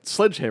was like a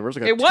sledgehammer.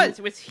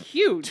 It was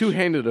huge.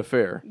 Two-handed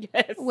affair.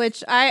 Yes.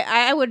 Which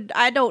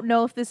I don't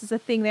know if this is a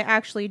thing they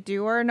actually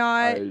do or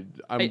not.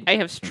 I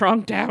have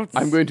strong doubts.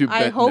 I'm going to bet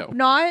I hope no.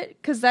 not,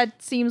 because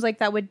that seems like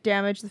that would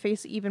damage the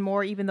face even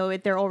more, even though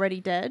they're already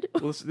dead.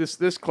 Well,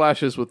 this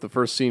clashes with the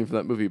first scene from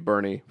that movie,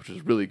 Bernie, which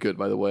is really good,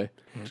 by the way.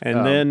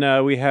 And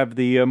then we have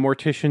the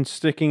mortician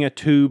sticking a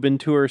tube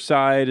into her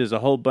side as a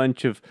whole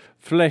bunch of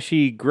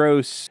fleshy,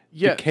 gross,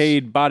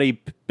 decayed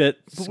body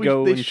bits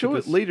go They into show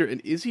this. it later,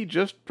 and is he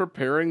just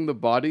preparing the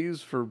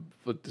bodies for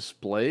the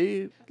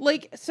display?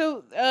 Like,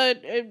 so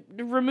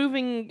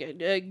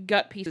removing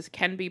gut pieces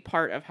can be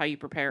part of how you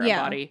prepare a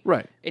body.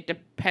 Right. It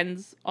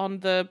depends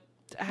on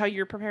how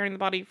you're preparing the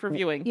body for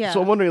viewing. Yeah.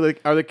 So I'm wondering,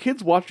 like, are the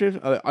kids watching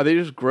it? Are they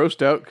just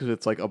grossed out because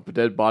it's like a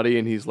dead body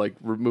and he's like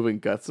removing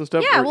guts and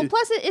stuff? Yeah, well,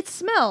 plus it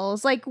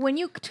smells. Like when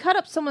you cut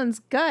up someone's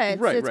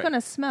guts, it's going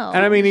to smell.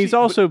 And I mean, he's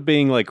also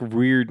being like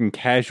weird and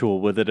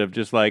casual with it, of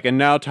just like, and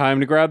now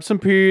time to grab some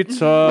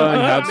pizza and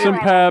have some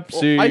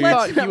Pepsi. I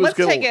thought he was Let's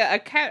gonna...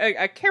 take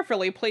a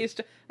carefully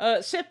placed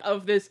sip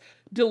of this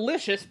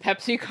delicious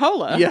Pepsi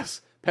Cola. Yes.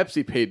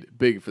 Pepsi paid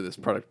big for this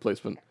product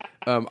placement.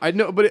 I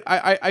know, but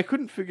I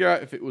couldn't figure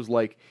out if it was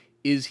like,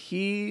 is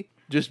he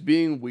just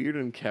being weird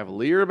and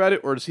cavalier about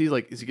it, or is he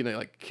gonna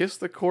like kiss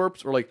the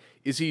corpse, or like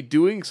is he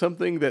doing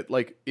something that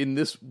like in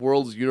this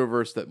world's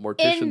universe that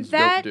morticians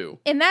don't do?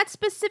 In that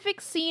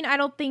specific scene, I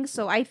don't think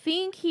so. I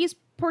think he's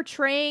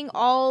portraying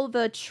all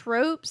the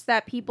tropes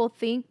that people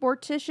think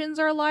morticians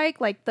are like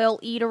they'll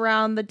eat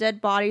around the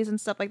dead bodies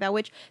and stuff like that,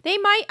 which they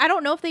might. I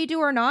don't know if they do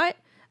or not.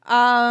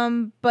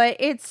 But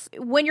it's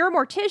when you're a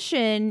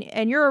mortician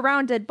and you're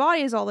around dead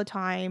bodies all the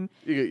time,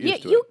 you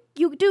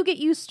do get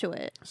used to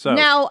it. So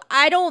now,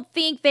 I don't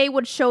think they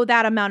would show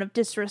that amount of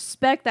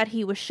disrespect that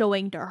he was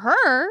showing to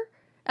her.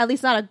 At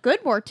least not a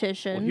good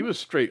mortician. Well, he was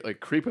straight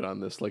like creeping on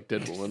this like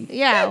dead woman.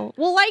 Yeah.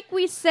 Well, like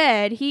we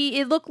said,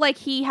 it looked like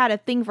he had a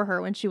thing for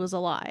her when she was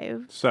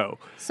alive. So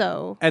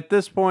at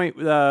this point,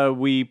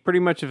 we pretty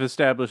much have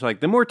established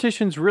like the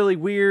mortician's really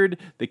weird.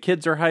 The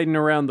kids are hiding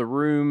around the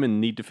room and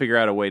need to figure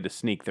out a way to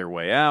sneak their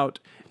way out.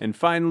 And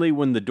finally,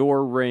 when the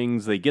door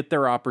rings, they get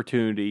their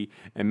opportunity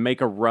and make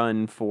a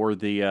run for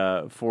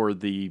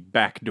the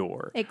back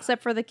door.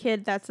 except for the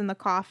kid that's in the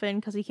coffin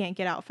because he can't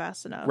get out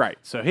fast enough. Right.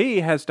 So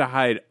he has to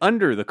hide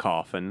under the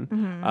coffin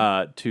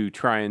to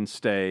try and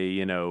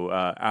stay,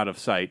 out of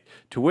sight.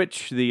 To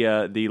which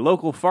the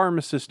local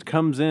pharmacist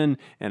comes in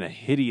and a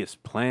hideous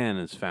plan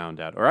is found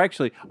out. Or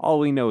actually, all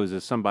we know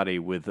is somebody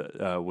with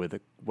a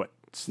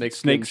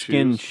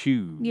snakeskin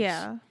shoes.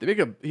 Yeah.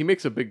 He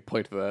makes a big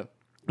point of that.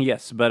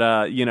 Yes, but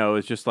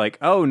it's just like,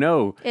 oh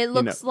no. It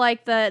looks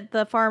like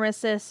the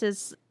pharmacist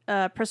is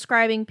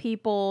prescribing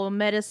people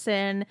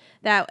medicine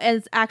that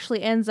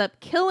actually ends up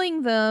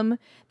killing them.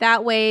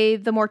 That way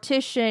the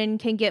mortician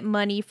can get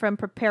money from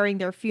preparing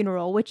their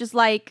funeral, which is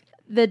like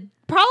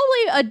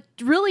probably a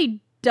really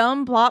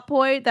dumb plot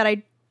point that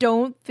I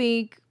don't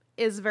think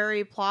is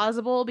very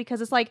plausible,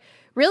 because it's like,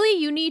 really,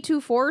 you need to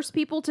force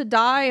people to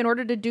die in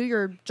order to do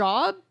your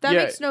job? That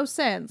makes no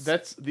sense.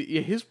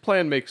 His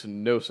plan makes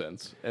no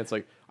sense. And it's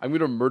like, I'm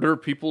going to murder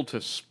people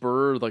to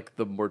spur like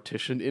the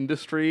mortician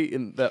industry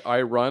that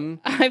I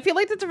run. I feel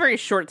like that's a very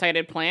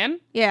short-sighted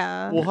plan.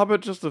 Yeah. Well, how about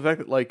just the fact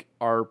that like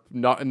are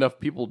not enough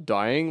people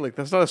dying? Like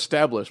that's not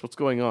established. What's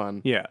going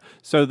on? Yeah.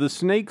 So the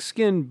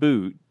snakeskin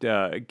boot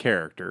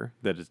character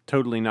that is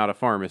totally not a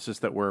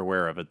pharmacist that we're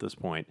aware of at this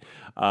point,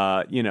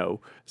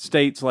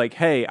 states like,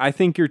 "Hey, I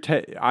think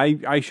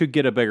I should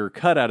get a bigger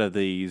cut out of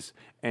these."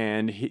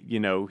 And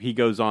he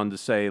goes on to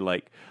say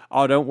like,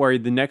 "Oh, don't worry.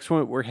 The next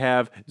one we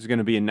have is going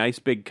to be a nice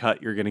big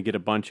cut. You're going to get a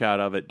bunch out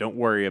of it. Don't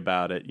worry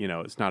about it.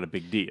 It's not a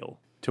big deal."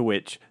 To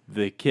which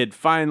the kid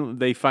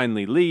they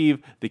finally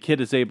leave. The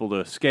kid is able to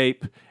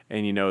escape,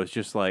 and it's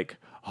just like,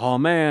 oh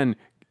man.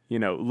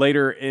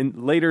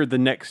 Later the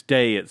next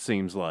day, it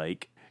seems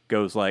like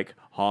goes like,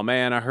 oh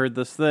man, I heard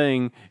this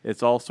thing.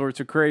 It's all sorts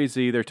of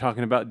crazy. They're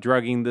talking about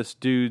drugging this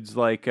dude's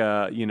like,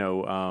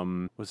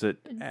 was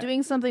it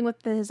doing something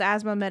with his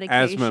asthma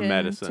medication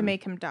medicine to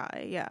make him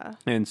die. Yeah.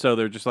 And so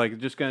they're just going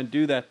to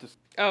do that.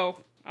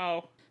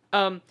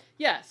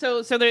 Yeah,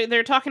 so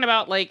they're talking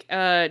about like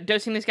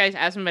dosing this guy's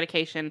asthma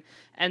medication,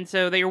 and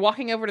so they're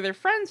walking over to their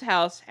friend's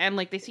house, and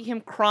like they see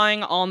him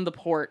crying on the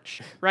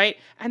porch, right?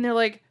 And they're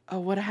like, "Oh,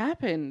 what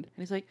happened?" And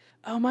he's like,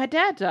 "Oh, my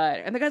dad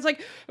died." And the guy's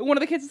like, one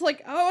of the kids is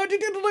like, "Oh,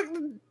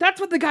 look,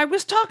 that's what the guy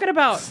was talking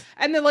about."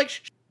 And they're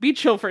like, "Be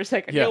chill for a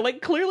second." Yeah. You know,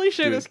 like clearly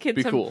show this kid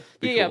be some. cool.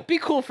 Be Yeah, cool. be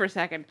cool for a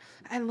second.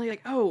 And they're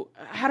like, "Oh,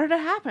 how did it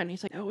happen?"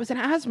 He's like, "Oh, it was an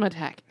asthma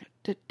attack."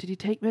 Did he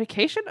take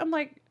medication? I'm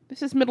like,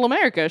 this is middle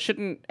America.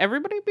 Shouldn't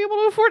everybody be able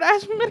to afford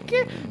asthma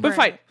medication? But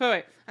Right.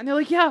 fight. And they're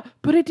like, yeah,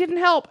 but it didn't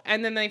help.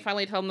 And then they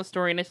finally tell him the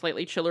story in a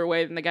slightly chiller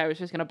way than the guy was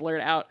just going to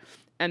blurt it out.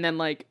 And then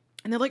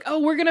they're like, oh,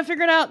 we're going to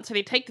figure it out. So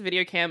they take the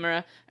video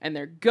camera and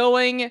they're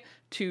going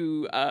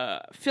to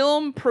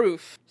film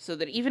proof so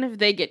that even if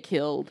they get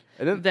killed,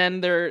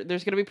 then there's going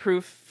to be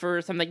proof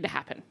for something to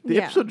happen. The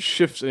episode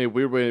shifts in a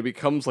weird way and it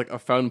becomes like a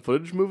found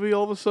footage movie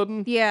all of a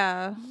sudden.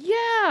 Yeah.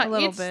 Yeah, A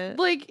little it's bit.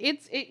 like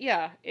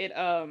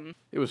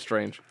It was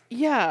strange.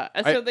 Yeah,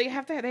 so they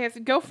have to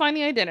go find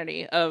the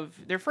identity of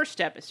their first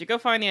step is to go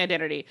find the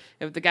identity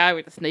of the guy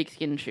with the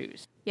snakeskin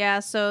shoes. Yeah,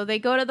 so they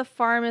go to the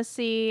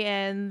pharmacy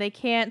and they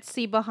can't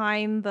see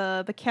behind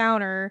the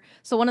counter.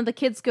 So one of the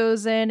kids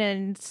goes in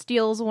and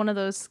steals one of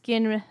those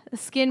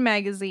skin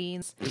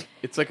magazines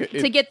It's like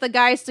to get the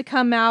guys to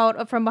come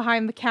out from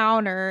behind the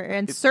counter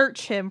and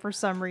search him for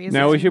some reason.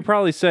 Now, we should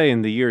probably say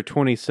in the year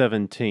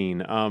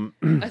 2017,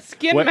 A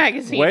skin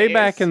magazine. way is-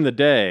 back in the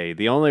day,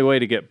 the only way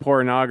to get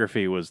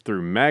pornography was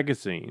through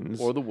magazines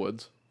or the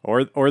woods.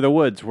 or the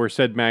woods where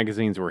said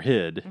magazines were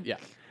hid. Yeah.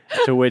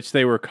 To which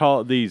they were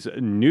called, these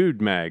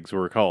nude mags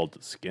were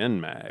called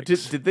skin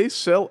mags. Did they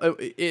sell?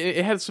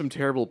 It had some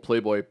terrible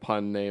Playboy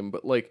pun name,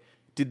 but like,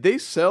 did they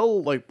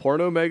sell like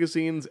porno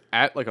magazines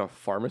at like a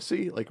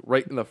pharmacy, like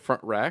right in the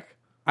front rack?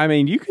 I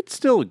mean, you could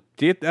still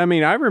get, I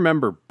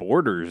remember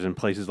Borders and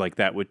places like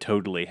that would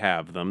totally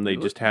have them. They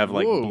just have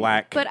like Whoa.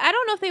 black But I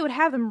don't know if they would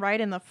have them right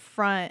in the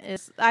front.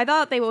 I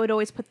thought they would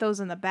always put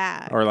those in the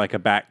back. or like a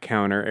back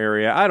counter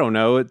area. I don't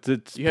know.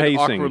 It's You had to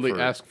pacing. awkwardly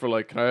for- ask for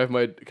like, can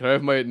I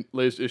have my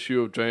latest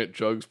issue of Giant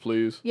Jugs,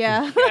 please?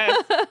 Yeah.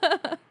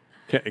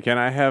 Can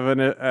I have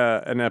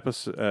an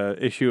episode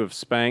issue of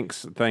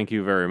Spanx? Thank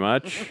you very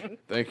much.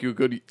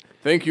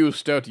 Thank you,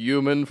 stout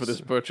human, for this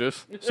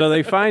purchase. So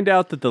they find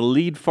out that the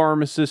lead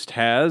pharmacist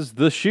has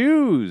the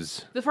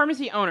shoes. The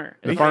pharmacy owner.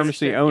 The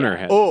pharmacy owner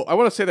has. Oh, I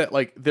want to say that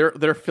like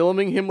they're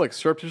filming him like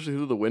surreptitiously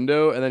through the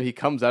window, and then he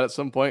comes out at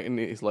some point, and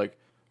he's like,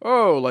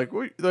 "Oh, like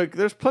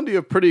there's plenty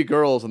of pretty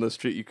girls on the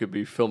street you could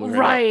be filming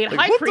Right. now." Like,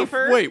 Hi, what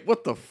creeper. Wait,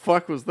 what the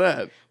fuck was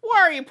that? Why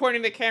are you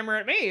pointing the camera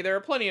at me? There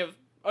are plenty of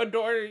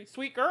adoring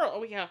sweet girl.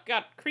 Oh yeah,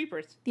 God,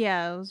 creepers.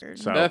 Yeah. It was weird.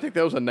 So, I think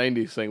that was a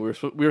 '90s thing. We were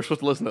supposed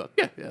to listen to.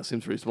 Yeah,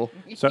 seems reasonable.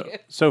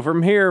 so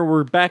from here,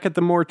 we're back at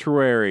the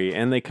mortuary,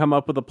 and they come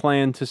up with a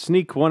plan to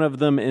sneak one of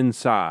them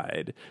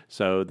inside.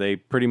 So they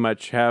pretty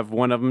much have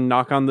one of them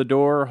knock on the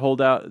door,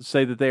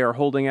 say that they are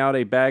holding out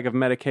a bag of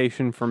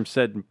medication from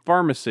said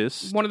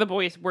pharmacist. One of the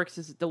boys works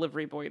as a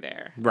delivery boy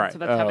there. Right. So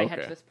that's how they okay.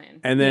 hatch this plan.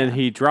 And then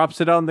he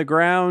drops it on the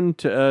ground,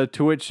 to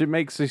which it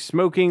makes a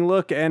smoking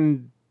look,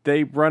 and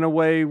they run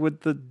away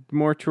with the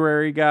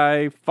mortuary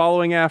guy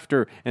following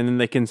after, and then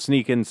they can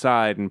sneak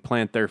inside and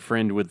plant their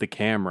friend with the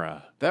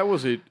camera. That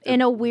was in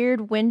a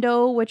weird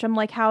window, which I'm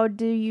like, how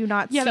do you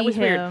not see Yeah, that was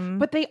him? weird.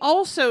 But they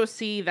also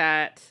see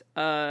that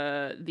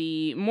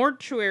the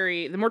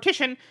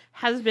mortician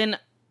has been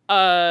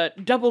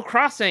double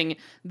crossing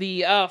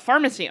the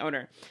pharmacy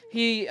owner.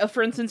 He,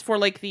 for instance, for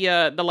like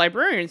the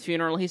librarian's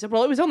funeral, he said,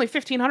 "Well, it was only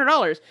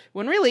 $1,500,"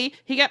 when really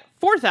he got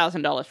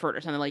 $4,000 for it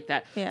or something like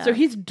that. Yeah. So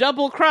he's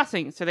double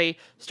crossing. So they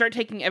start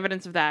taking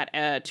evidence of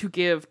that to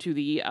give to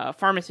the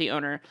pharmacy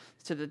owner,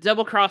 so the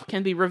double cross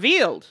can be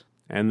revealed.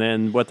 And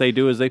then what they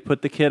do is they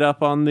put the kid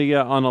up on the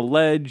on a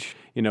ledge,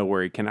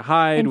 where he can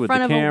hide In with front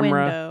the of a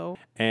camera. window.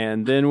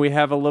 And then we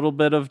have a little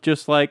bit of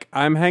just like,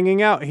 I'm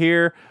hanging out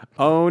here.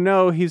 Oh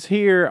no, he's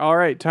here. All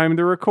right, time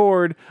to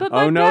record. But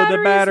my Oh no,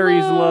 the battery's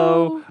battery's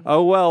low. low.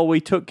 Oh well, we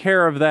took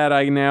care of that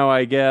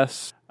I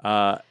guess.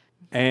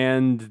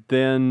 And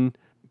then,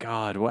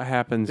 God, what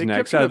happens they next?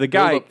 kept trying to the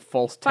build guy. up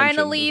false tension.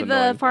 Finally, It was the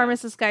annoying.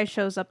 pharmacist guy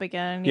shows up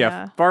again. Yeah,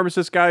 Yeah.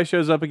 pharmacist guy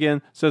shows up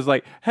again, says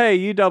like, hey,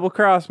 you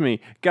double-crossed me.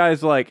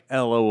 Guy's like,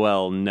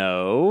 LOL,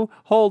 no.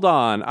 Hold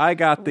on, I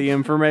got the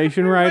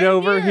information right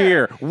over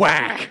here.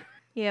 Whack!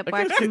 Yep,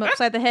 whacks him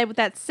upside the head with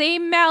that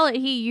same mallet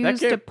he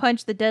used guy- to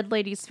punch the dead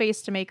lady's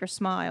face to make her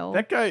smile.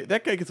 That guy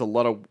gets a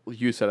lot of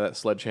use out of that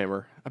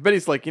sledgehammer. I bet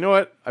he's like, you know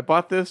what? I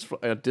bought this for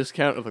a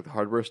discount at like the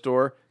hardware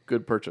store.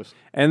 Good purchase.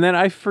 And then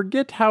I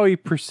forget how he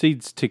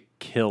proceeds to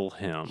kill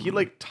him. He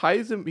like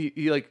ties him.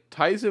 He like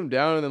ties him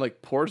down and then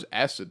like pours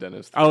acid in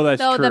his. Oh,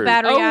 that's So true. the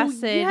battery Oh,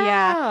 acid,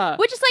 yeah.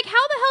 Which is like,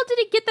 how the hell did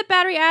he get the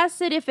battery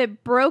acid if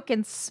it broke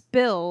and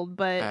spilled?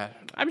 But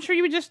I'm sure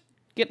you would just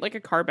get like a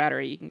car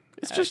battery. You can,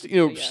 It's just,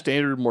 yeah.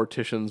 standard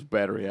mortician's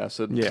battery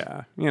acid.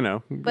 Yeah,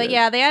 But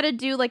yeah, they had to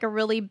do like a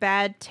really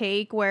bad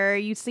take where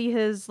you see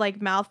his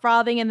like mouth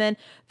frothing, and then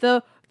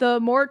the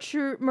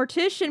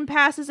mortician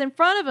passes in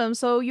front of him,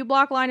 so you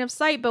block line of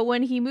sight. But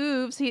when he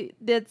moves,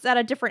 it's at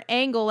a different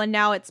angle, and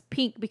now it's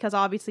pink because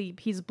obviously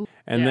he's blue.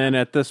 And then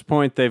at this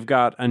point, they've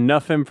got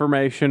enough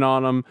information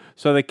on him,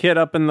 so the kid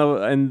up in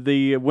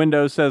the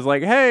window says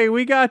like, "Hey,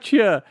 we got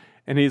you."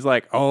 And he's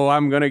like, "Oh,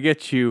 I'm going to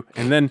get you."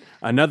 And then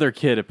another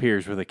kid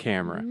appears with a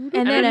camera. And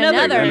then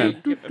another.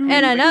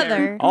 And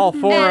another. All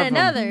four And of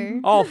another.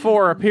 them. All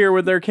four appear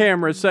with their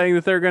cameras saying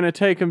that they're going to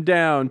take him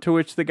down, to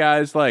which the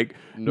guy's like,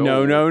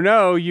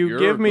 no, you you're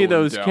give me going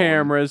those down."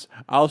 cameras.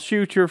 I'll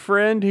shoot your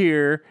friend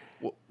here.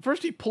 Well,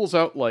 first he pulls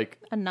out like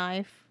A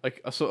knife.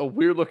 a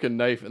weird looking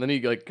knife, and then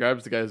he like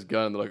grabs the guy's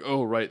gun. And they're like,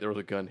 "Oh, right, there was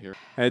a gun here."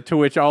 And to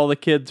which all the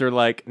kids are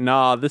like,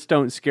 nah, this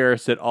don't scare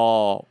us at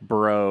all,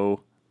 bro.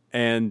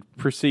 And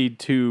proceed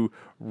to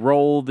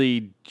roll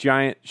the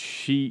giant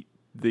sheet,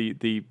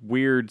 the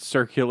weird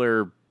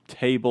circular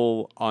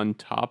table on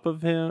top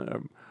of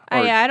him.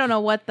 I don't know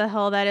what the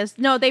hell that is.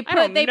 No, they I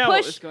don't know what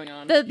was pushed going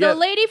on. the Yeah.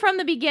 lady from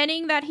the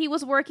beginning that he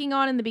was working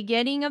on in the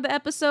beginning of the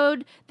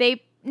episode.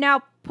 They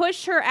now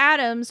push her at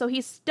him, so he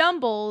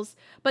stumbles.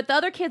 But the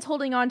other kid's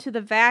holding on to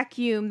the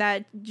vacuum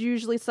that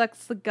usually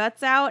sucks the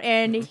guts out,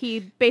 and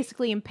he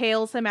basically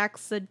impales him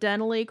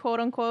accidentally,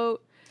 quote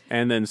unquote.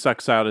 And then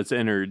sucks out its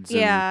innards.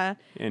 Yeah.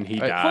 And he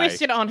I- dies.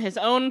 Hoisted on his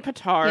own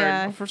petard.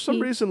 Yeah. For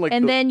some reason, like,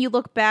 and then you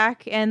look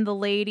back, and the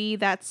lady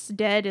that's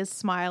dead is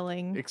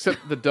smiling.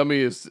 except the dummy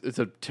is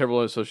a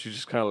terrible, so she's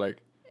just kind of like,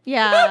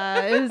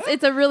 Yeah,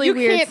 it's a really You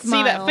weird can't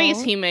smile. see that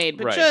face he made,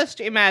 but Right. just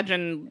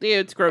imagine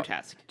it's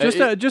grotesque.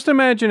 Just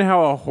imagine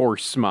how a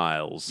horse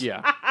smiles.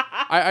 yeah.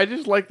 I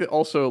just like that.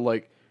 Also,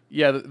 like,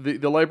 yeah,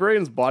 the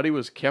librarian's body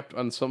was kept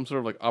on some sort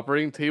of like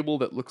operating table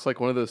that looks like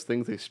one of those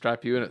things they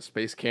strap you in at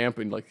space camp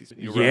and like these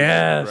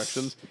Yes.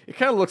 directions. It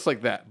kind of looks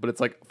like that, but it's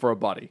like for a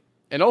body.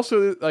 And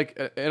also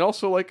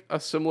like a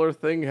similar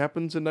thing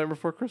happens in Night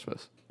Before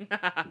Christmas.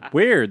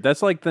 Weird.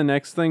 That's like the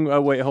next thing.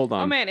 Oh, wait, hold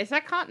on. Oh man, is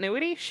that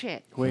continuity?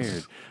 Shit.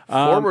 Weird.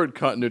 Forward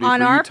continuity On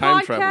for our you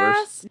time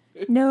travelers.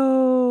 podcast?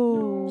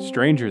 No.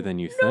 Stranger than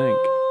you think.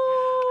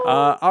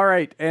 All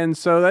right, and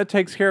so that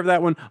takes care of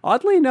that one.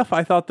 Oddly enough,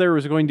 I thought there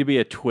was going to be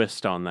a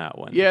twist on that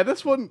one. Yeah,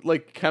 this one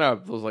like kind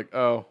of was like,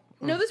 oh,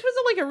 No, this was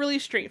like a really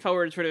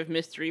straightforward sort of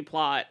mystery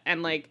plot,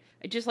 and like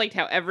I just liked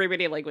how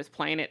everybody like was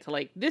playing it to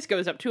like this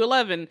goes up to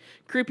 11,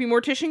 creepy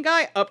mortician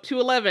guy up to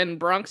 11,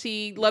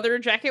 Bronxy leather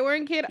jacket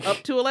wearing kid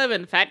up to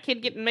 11, fat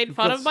kid getting made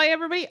fun of by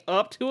everybody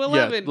up to yeah,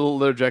 11. the little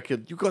leather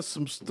jacket. You got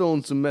some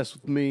stones to mess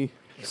with me.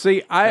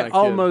 See, I Kinda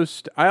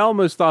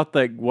almost thought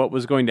that what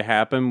was going to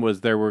happen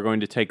was they were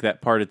going to take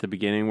that part at the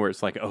beginning where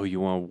it's like, oh,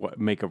 you want to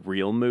make a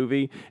real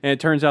movie? And it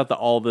turns out that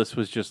all this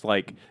was just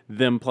like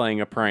them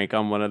playing a prank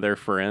on one of their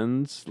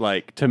friends,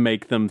 like to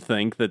make them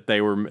think that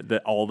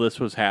that all this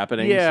was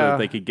happening so Yeah. that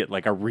they could get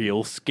like a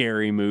real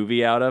scary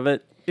movie out of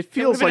it. It It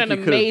feels would like have you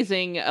been could. an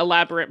amazing,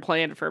 elaborate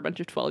plan for a bunch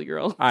of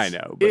 12-year-olds. I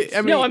know. But I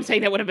mean, No, I'm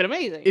saying that would have been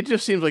amazing. it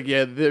just seems like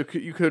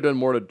you could have done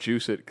more to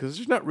juice it because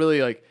there's not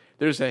really like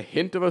there's a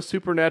hint of a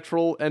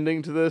supernatural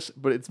ending to this,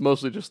 but it's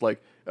mostly just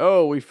like,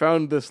 oh, we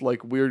found this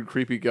like weird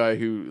creepy guy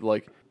who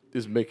like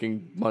is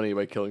making money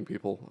by killing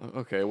people.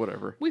 Okay,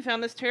 whatever. We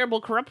found this terrible,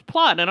 corrupt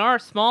plot in our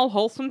small,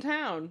 wholesome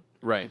town.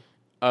 Right.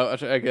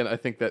 Again, I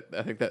think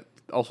that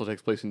also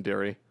takes place in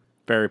Derry.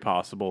 very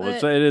possible.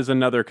 But- It is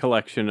another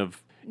collection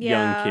of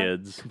Yeah. young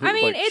kids. I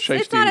mean, Like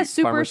it's not a Shiesty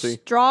super Pharmacy.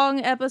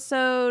 strong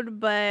episode,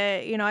 but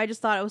I just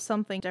thought it was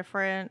something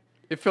different.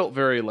 It felt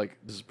very like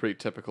this is pretty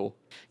typical.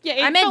 Yeah, it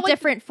I meant felt like-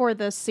 different for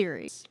the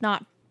series,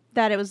 not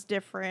that it was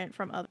different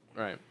from other.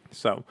 Right.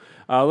 So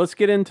let's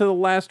get into the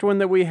last one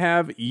that we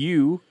have.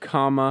 You,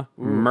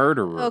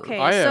 murderer. Okay,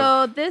 I so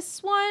have-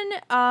 this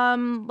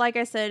one, like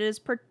I said,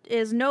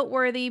 is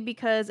noteworthy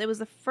because it was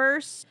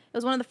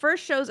one of the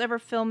first shows ever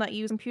filmed that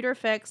used computer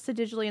effects to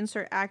digitally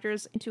insert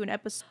actors into an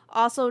episode.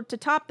 Also, to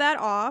top that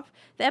off,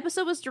 the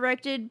episode was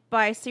directed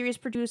by series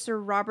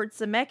producer Robert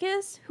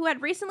Zemeckis, who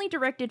had recently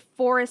directed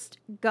Forrest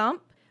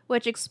Gump,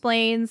 which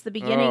explains the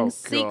beginning Oh, God.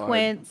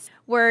 sequence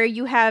where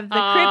you have the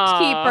Crypt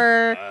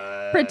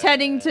Keeper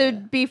pretending to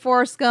be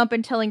Forrest Gump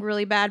and telling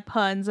really bad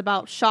puns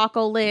about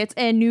chocolate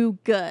and new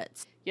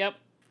guts.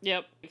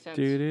 Yep. Makes sense.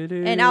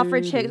 And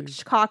Alfred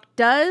Hitchcock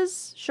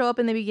does show up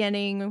in the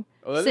beginning,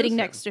 Oh, that sitting is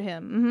next to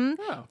him.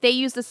 Oh. They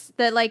used this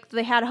that like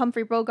they had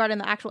Humphrey Bogart in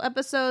the actual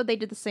episode. They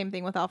did the same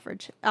thing with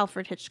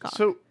Alfred Hitchcock.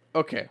 So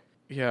okay,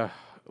 yeah.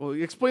 Well,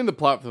 explain the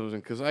plot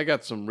because I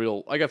got some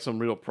real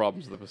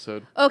problems with the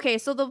episode. Okay,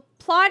 so the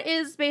plot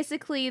is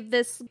basically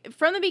this.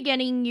 From the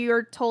beginning,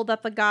 you're told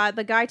that the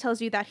guy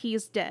tells you that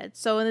he's dead.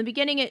 So in the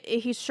beginning,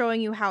 he's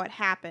showing you how it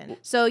happened.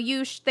 So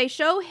they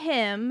show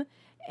him,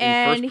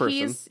 and first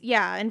he's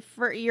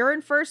you're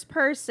in first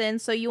person,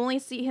 so you only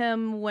see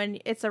him when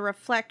it's a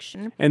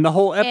reflection. And the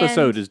whole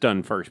episode is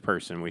done first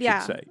person, we Yeah.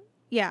 should say.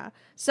 Yeah.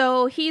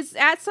 So he's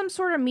at some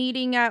sort of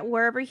meeting at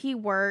wherever he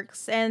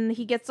works, and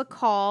he gets a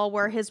call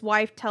where his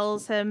wife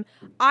tells him,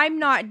 "I'm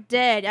not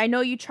dead. I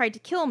know you tried to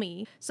kill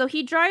me." So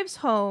he drives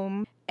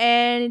home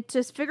and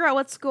to figure out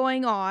what's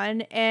going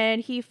on,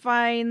 and he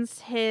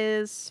finds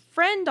his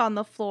friend on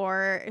the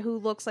floor who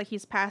looks like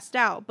he's passed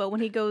out. But when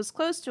he goes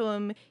close to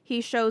him,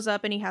 he shows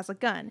up and he has a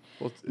gun.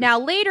 Well, Now,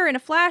 later in a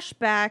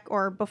flashback,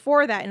 or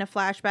before that in a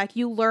flashback,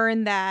 you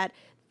learn that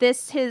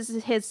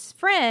his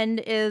friend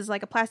is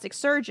like a plastic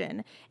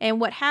surgeon, and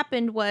what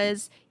happened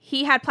was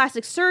he had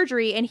plastic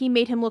surgery and he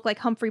made him look like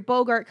Humphrey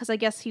Bogart because I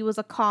guess he was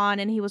a con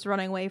and he was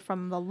running away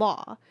from the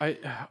law. I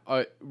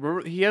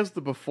remember he has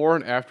the before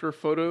and after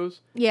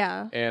photos,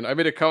 Yeah. and I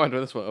made a comment on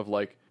this one of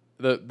like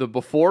the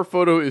before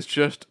photo is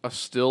just a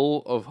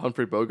still of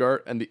Humphrey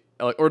Bogart, and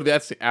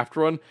that's the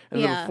after one,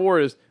 and the Yeah. before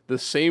is the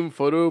same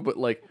photo but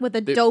like With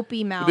a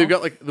dopey mouth. They've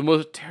got like the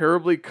most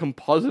terribly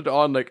composite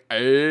on like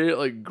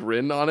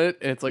grin on it,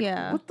 and it's like,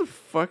 Yeah. what the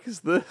fuck is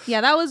this?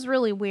 Yeah, that was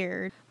really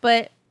weird.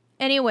 But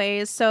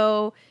anyways,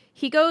 so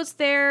he goes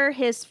there,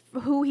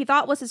 who he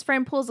thought was his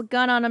friend pulls a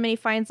gun on him, and he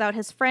finds out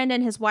his friend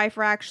and his wife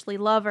are actually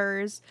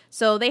lovers.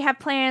 So they have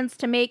plans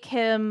to make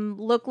him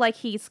look like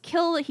he's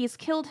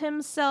killed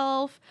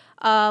himself.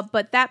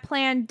 But that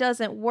plan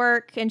doesn't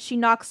work, and she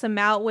knocks him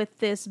out with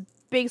this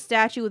big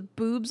statue with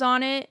boobs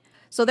on it.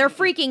 So they're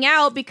freaking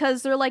out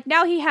because they're like,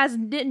 now he has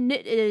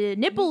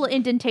nipple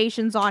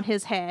indentations on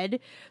his head.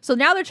 So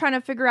now they're trying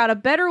to figure out a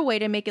better way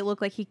to make it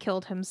look like he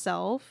killed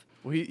himself.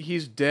 Well,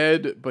 he's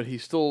dead, but he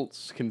still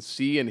can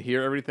see and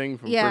hear everything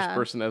from Yeah. first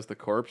person as the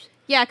corpse.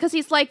 Yeah, because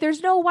he's like,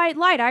 there's no white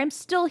light. I'm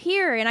still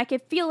here, and I can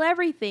feel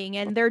everything.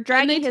 And they're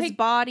dragging his take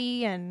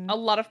body, and A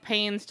lot of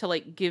pains to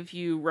like give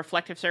you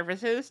reflective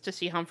surfaces to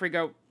see Humphrey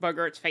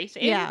Bogart's face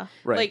in. Yeah.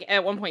 Right. Like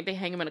at one point they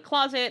hang him in a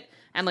closet,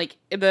 and like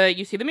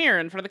you see the mirror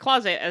in front of the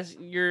closet as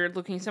you're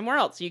looking somewhere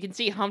else. So you can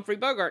see Humphrey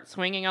Bogart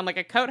swinging on like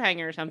a coat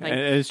hanger or something. And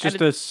it's just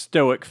And a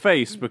stoic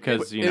face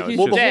because, you know, he's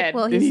it's just... dead.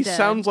 well, And he's he dead.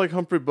 sounds like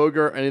Humphrey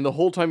Bogart, and the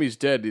whole time he's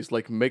dead, he's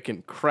like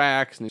making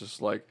cracks, and he's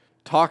just like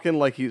talking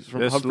like he's from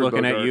Just Humphrey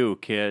looking Bogart. at you,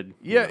 kid.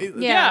 Yeah, You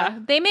know. Yeah,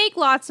 they make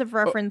lots of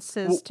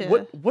references to.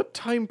 What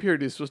time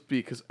period is it supposed to be?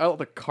 Because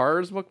the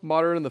cars look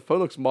modern and the phone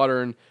looks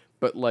modern,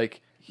 but like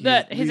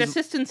His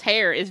assistant's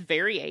hair is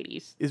very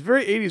 80s. is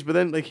very 80s. But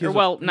then like his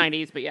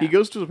 90s, but yeah. he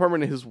goes to his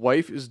apartment and his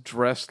wife is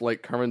dressed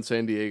like Carmen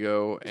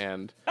Sandiego,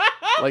 and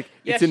like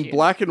Yes, it's in she is.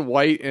 black and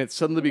white, and it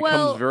suddenly becomes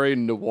Well, very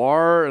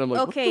noir. And I'm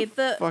like, Okay, what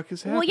the fuck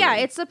is happening? well, yeah,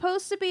 it's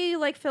supposed to be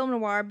like film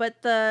noir,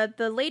 but the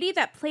lady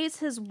that plays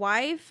his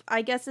wife,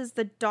 I guess, is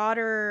the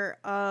daughter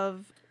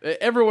of.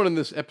 Everyone in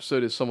this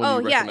episode is someone Oh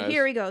you yeah, recognize.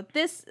 here we go.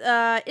 This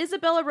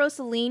Isabella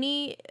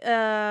Rossellini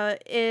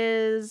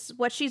is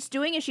what she's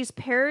doing is she's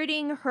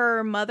parodying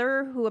her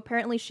mother, who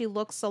apparently she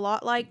looks a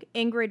lot like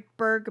Ingrid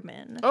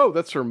Bergman. Oh,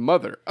 that's her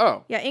mother.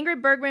 Oh, Yeah,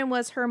 Ingrid Bergman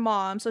was her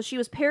mom, so she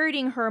was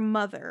parodying her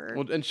mother.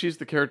 well, and she's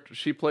the character.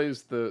 She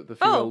plays the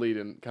female Oh. lead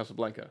in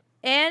Casablanca.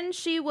 And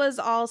she was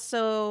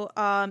also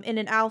in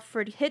an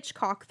Alfred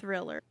Hitchcock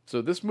thriller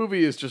So this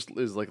movie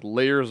is like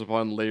layers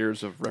upon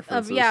layers of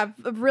references.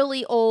 of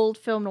really old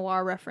film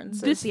noir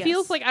references. This yes.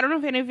 feels like, I don't know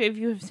if any of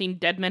you have seen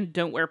Dead Men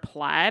Don't Wear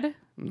Plaid.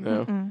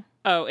 No.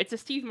 Oh, it's a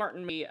Steve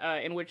Martin movie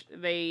in which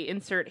they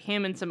insert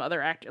him and some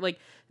other actor. Like,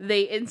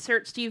 they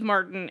insert Steve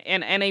Martin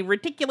and a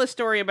ridiculous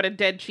story about a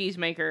dead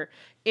cheesemaker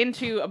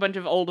into a bunch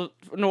of old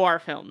noir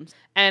films.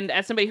 And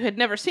as somebody who had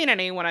never seen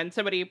any, when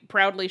somebody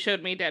proudly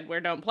showed me Dead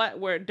Don't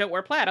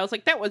Wear Plaid, I was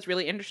like, that was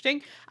really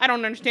interesting. I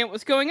don't understand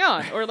what's going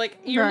on. Or like,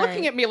 you're Right.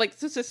 looking at me like,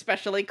 this is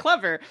especially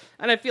clever.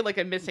 And I feel like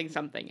I'm missing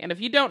something. And if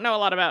you don't know a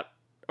lot about,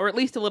 or at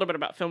least a little bit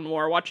about film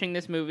noir, watching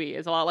this movie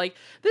is a lot like,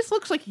 this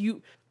looks like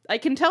you... I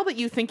can tell that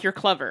you think you're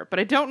clever, but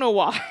I don't know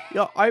why.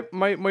 Yeah,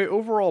 my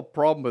overall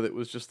problem with it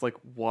was just like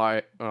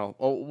why.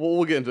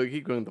 We'll get into it.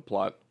 Keep going with the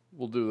plot.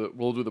 We'll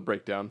do the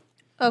breakdown.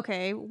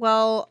 Okay,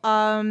 well,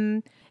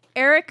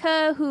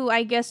 Erica, who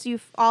I guess you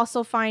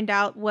also find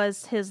out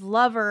was his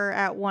lover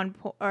at one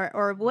point,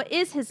 or what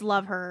is his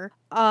lover,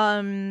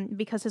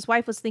 because his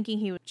wife was thinking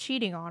he was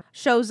cheating on her,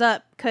 shows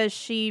up because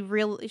she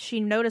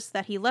noticed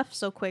that he left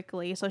so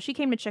quickly, so she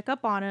came to check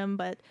up on him,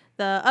 but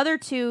the other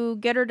two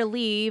get her to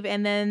leave,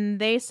 and then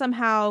they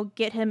somehow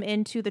get him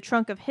into the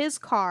trunk of his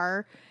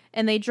car,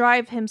 and they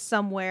drive him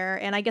somewhere,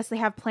 and I guess they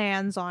have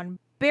plans on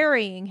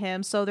burying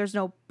him so there's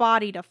no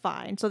body to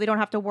find, so they don't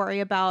have to worry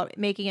about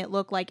making it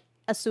look like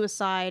a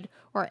suicide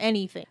or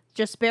anything.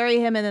 Just bury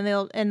him, and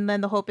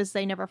then the hope is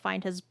they never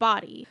find his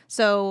body.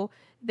 So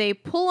they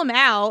pull him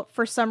out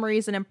for some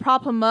reason and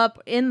prop him up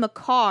in the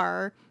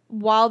car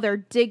while they're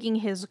digging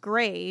his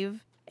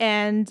grave.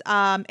 And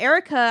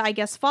Erica, I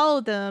guess,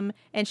 followed them,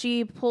 and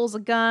she pulls a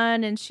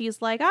gun, and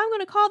she's like, I'm going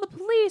to call the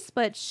police,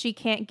 but she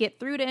can't get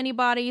through to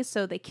anybody,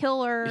 so they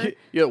kill her.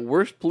 Yeah,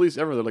 worst police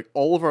ever. They're like,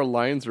 all of our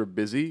lines are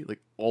busy. Like,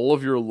 all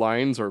of your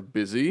lines are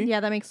busy. Yeah,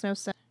 that makes no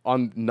sense.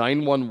 On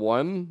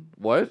 911?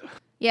 What?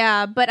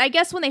 Yeah, but I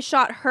guess when they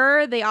shot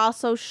her, they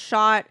also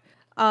shot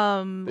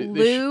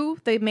Lou,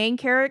 the main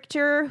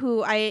character,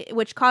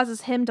 which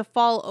causes him to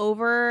fall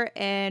over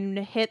and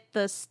hit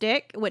the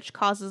stick, which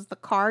causes the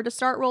car to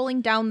start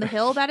rolling down the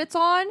hill that it's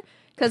on,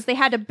 because they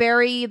had to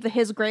bury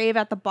his grave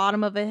at the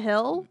bottom of a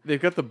hill.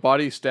 They've got the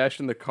body stashed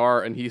in the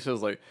car, and he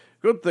says like,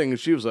 "Good thing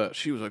she was a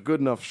good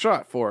enough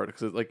shot for it,"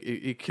 because like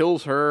he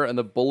kills her, and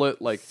the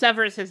bullet like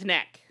severs his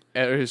neck.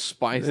 His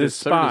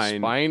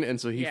spine, and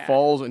so he Yeah.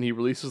 falls and he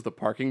releases the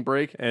parking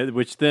brake,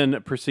 which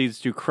then proceeds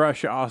to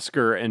crush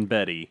Oscar and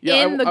Betty.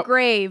 In the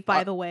grave,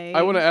 by the way.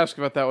 I want to ask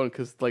about that one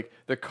because like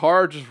the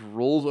car just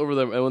rolls over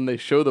them, and when they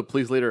show the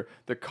police later,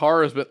 the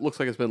car looks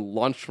like it's been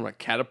launched from a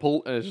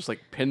catapult and it's just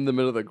like pinned them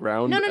into the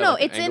ground. No, at,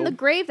 like, it's in the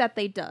grave that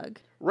they dug.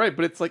 Right,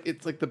 but it's like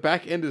the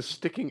back end is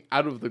sticking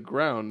out of the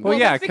ground. Well,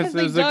 yeah, that's because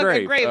because they there's a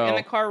dug grave. and Oh.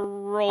 the car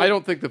rolled. I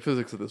don't think the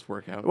physics of this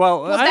work out.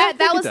 Well, I that don't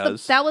think was it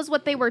does. that was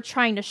what they were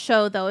trying to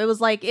show, though. It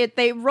was like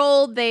they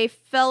rolled, they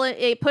fell,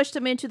 it pushed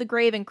them into the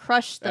grave and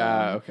crushed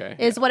them. Okay.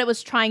 Is what it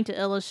was trying to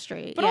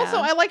illustrate. But also,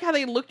 I like how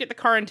they looked at the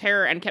car in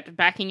terror and kept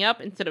backing up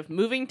instead of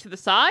moving to the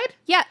side.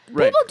 yeah,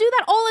 Right. people do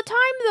that all the time,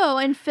 though,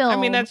 in film. I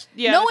mean, that's-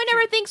 yeah, no that's one true.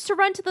 ever thinks to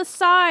run to the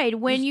side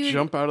when Just you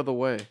jump out of the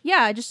way.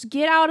 Yeah, just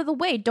get out of the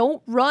way.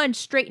 Don't run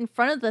straight in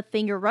front of the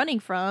thing you're running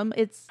from.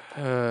 It's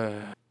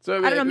So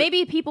I don't know.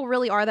 Maybe people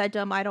really are that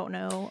dumb. I don't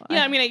know.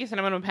 Yeah, I mean, I guess I'm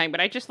unpacking, but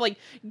I just like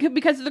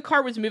because the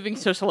car was moving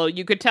so slow,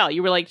 you could tell.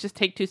 You were like, just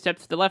take 2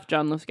 steps to the left,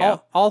 John. Let's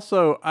go.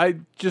 Also, I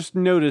just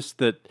noticed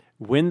that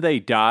when they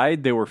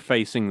died, they were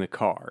facing the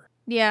car.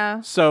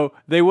 Yeah. So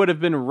they would have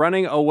been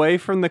running away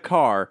from the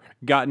car,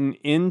 gotten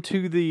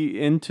into the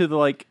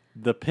like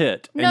the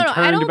pit, and No, I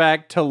turned don't-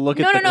 back to look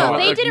No, at the car.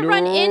 They didn't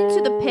run No.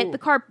 into the pit. The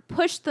car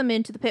pushed them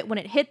into the pit when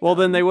it hit Well,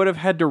 them. then they would have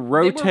had to They were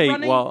rotate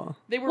running- while.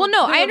 They were, Well,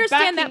 no, they I were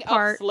understand backing that up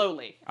part.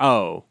 slowly.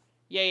 Oh.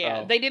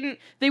 Yeah. Oh.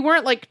 They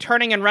weren't like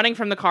turning and running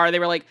from the car. They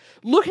were like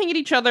looking at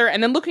each other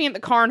and then looking at the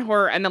car in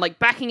horror and then like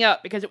backing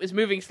up because it was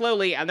moving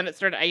slowly and then it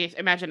started, I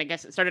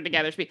guess it started to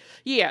gather speed.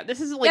 Yeah,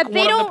 this is like they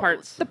one of the don't-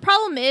 parts. The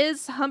problem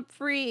is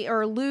Humphrey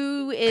or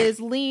Lou is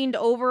leaned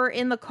over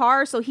in the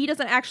car, so he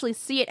doesn't actually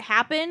see it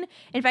happen.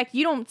 In fact,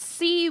 you don't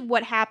see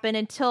what happened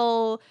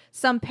until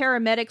some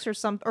paramedics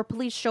or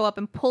police show up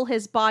and pull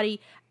his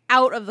body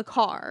out of the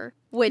car,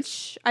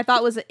 which I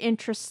thought was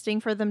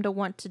interesting for them to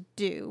want to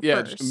do.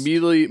 Yeah, first. just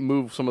immediately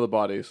move some of the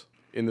bodies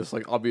in this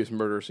like obvious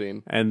murder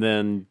scene. And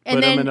then And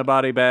put then- him in a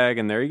body bag,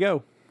 and there you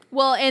go.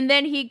 Well, and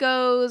then he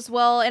goes,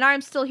 well, and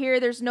I'm still here.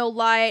 There's no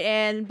light,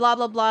 and blah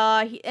blah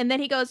blah. And then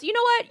he goes, you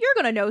know what? You're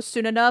gonna know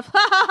soon enough.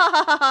 Ha ha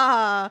ha ha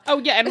ha. Oh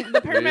yeah, and the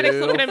paramedics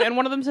look at Ew. him and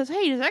one of them says,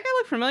 "Hey, does that guy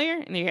look familiar?"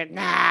 And you go,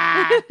 "Nah."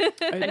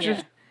 I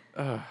just,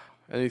 Yeah.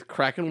 and he's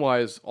cracking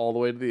wise all the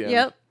way to the end.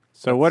 Yep.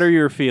 So, what are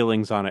your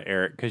feelings on it,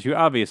 Eric? Because you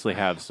obviously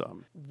have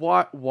some.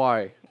 Why?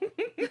 Why?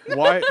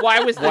 Why? Why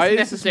was this Is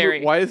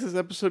necessary? why is this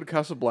episode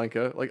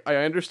Casablanca? Like, I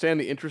understand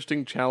the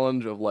interesting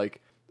challenge of like,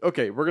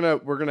 okay, we're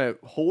gonna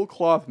whole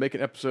cloth make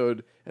an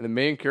episode and the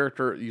main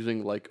character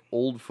using like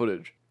old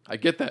footage. I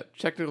get that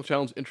technical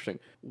challenge, interesting.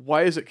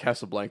 Why is it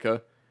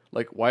Casablanca?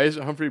 Like, why is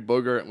it Humphrey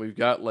Bogart and we've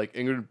got like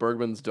Ingrid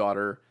Bergman's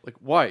daughter? Like,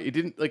 why? It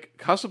didn't like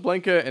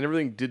Casablanca and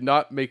everything did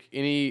not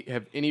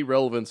have any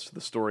relevance to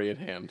the story at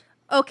hand.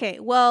 Okay,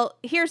 well,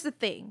 here's the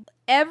thing.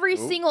 Every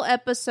single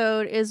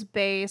episode is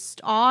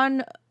based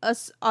on a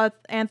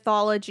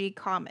anthology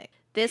comic.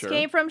 This Sure.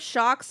 came from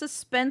Shock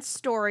Suspense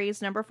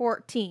Stories number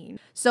 14.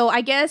 So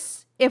I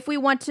guess if we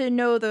want to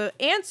know the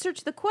answer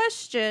to the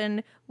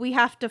question, we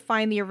have to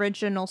find the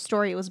original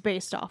story it was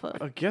based off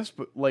of. I guess,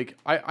 but like,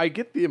 I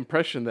get the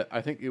impression that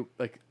I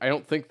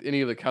don't think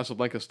any of the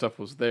Casablanca stuff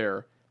was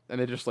there, and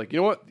they're just like, you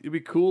know what, it'd be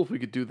cool if we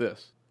could do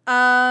this.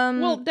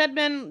 Well, Dead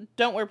Men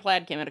Don't Wear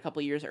Plaid came out a couple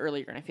years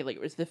earlier, and I feel like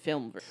it was the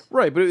film version.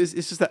 Right, but it's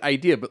just that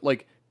idea. But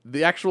like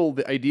the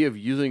idea of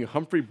using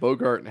Humphrey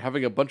Bogart and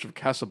having a bunch of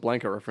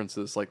Casablanca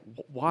references, like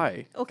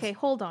why? Okay,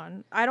 hold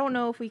on. I don't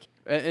know if we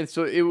And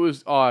so it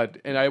was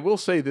odd. And I will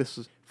say this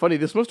is funny.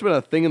 This must have been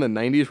a thing in the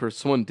 '90s where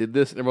someone did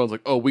this, and everyone's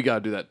like, "Oh, we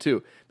gotta do that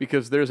too,"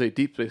 because there's a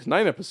Deep Space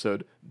Nine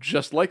episode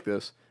just like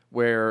this,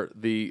 where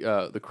the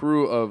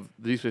crew of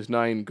Deep Space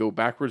Nine go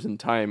backwards in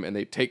time and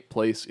they take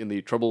place in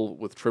the Trouble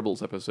with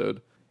Tribbles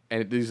episode,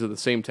 and these are the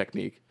same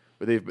technique,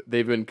 where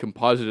they've been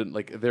composited,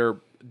 like they're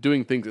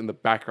doing things in the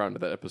background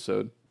of that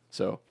episode.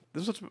 So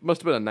this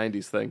must have been a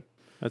 '90s thing.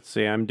 Let's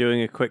see. I'm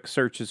doing a quick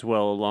search as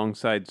well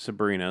alongside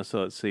Sabrina.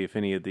 So let's see if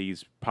any of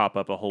these pop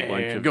up a whole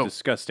bunch And of go.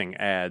 disgusting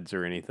ads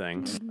or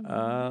anything.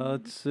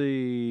 Let's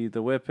see.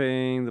 The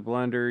whipping, the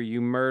blunder,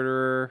 you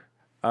murderer.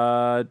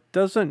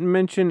 Doesn't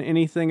mention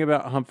anything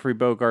about Humphrey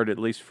Bogart, at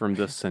least from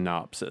the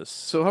synopsis.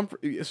 So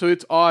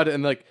it's odd,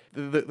 and like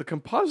the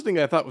compositing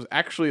I thought was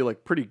actually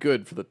like pretty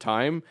good for the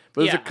time.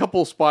 But there's Yeah. a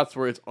couple spots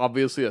where it's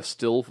obviously a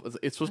still.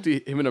 It's supposed to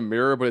be him in a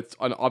mirror, but it's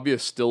an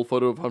obvious still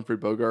photo of Humphrey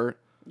Bogart.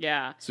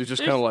 Yeah. So he's just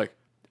There's kind of like,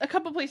 a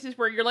couple places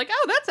where you're like,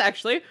 oh, that's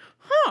actually,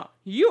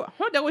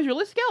 that was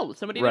really skilled.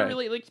 Somebody Right. didn't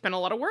really like spend a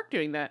lot of work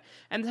doing that.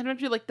 And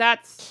sometimes you're like,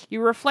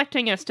 you're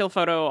reflecting a still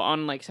photo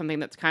on like something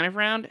that's kind of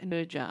round.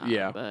 Good job.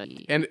 yeah.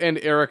 buddy. And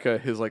Erica,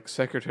 his like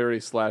secretary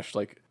 /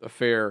 like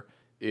affair,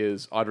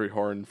 is Audrey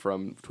Horne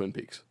from Twin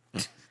Peaks.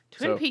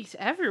 Twin Peaks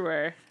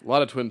everywhere. A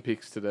lot of Twin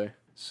Peaks today.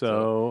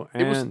 So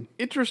it was an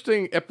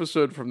interesting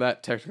episode from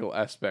that technical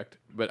aspect,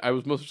 but I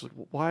was mostly just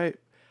like, why?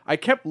 I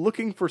kept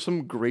looking for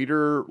some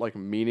greater like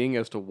meaning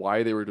as to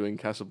why they were doing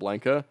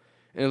Casablanca,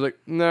 and I was like,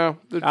 no.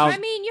 I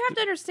mean, you have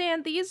to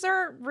understand, these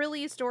aren't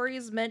really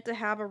stories meant to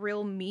have a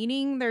real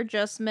meaning. They're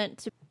just meant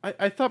to...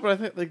 I thought, but I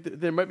think like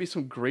there might be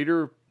some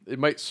greater... It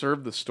might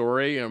serve the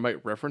story, and it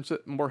might reference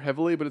it more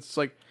heavily, but it's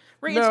like...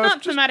 Right, no,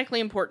 it's not thematically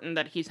important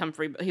that he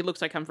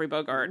looks like Humphrey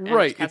Bogart and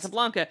right, it's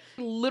Casablanca.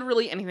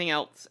 Literally anything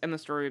else in the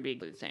story would be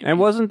the same. And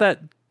wasn't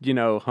that,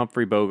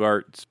 Humphrey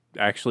Bogart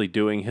actually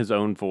doing his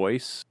own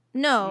voice?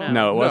 No.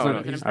 No, it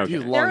wasn't. No, he's Okay.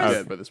 long There was-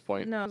 dead by this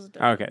point. No.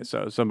 Okay,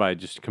 so somebody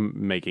just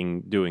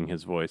doing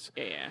his voice.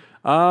 Yeah.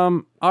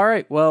 All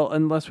right. Well,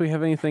 unless we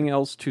have anything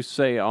else to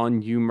say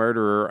on You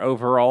Murderer,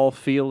 overall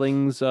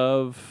feelings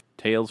of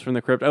Tales from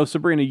the Crypt. Oh,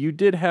 Sabrina, you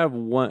did have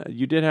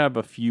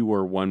a few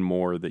or one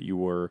more that you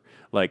were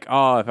like,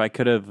 oh, if I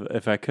could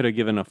have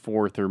given a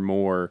fourth or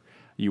more,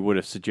 you would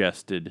have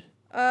suggested.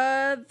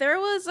 There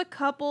was a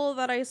couple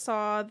that I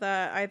saw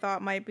that I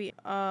thought might be,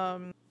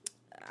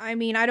 I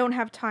mean, I don't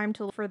have time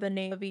to look for the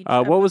name of each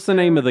What was the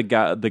name of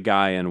episode. the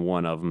guy in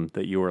one of them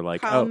that you were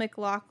like, Kyle oh,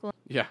 MacLachlan.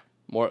 Yeah.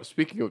 More.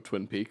 Speaking of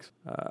Twin Peaks,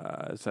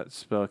 is that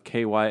spelled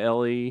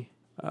Kyle?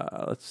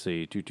 Let's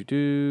see. So you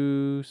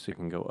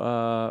can go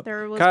up.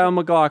 There was Kyle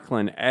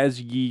MacLachlan, As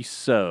Ye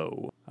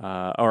Sow.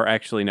 Or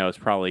actually, no, it's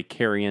probably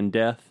Carrion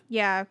Death.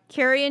 Yeah,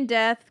 Carry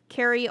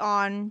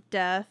On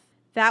Death.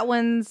 That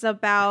one's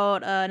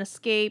about an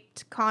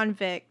escaped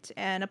convict,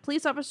 and a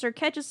police officer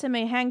catches him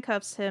and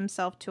handcuffs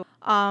himself to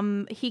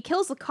him. He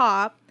kills the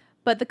cop,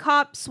 but the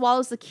cop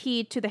swallows the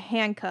key to the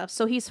handcuffs,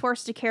 so he's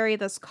forced to carry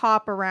this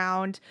cop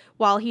around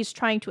while he's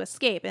trying to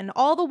escape. And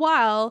all the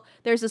while,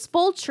 there's this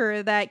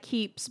vulture that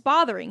keeps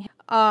bothering him.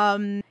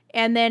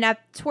 And then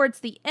towards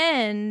the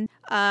end,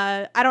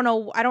 I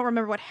don't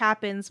remember what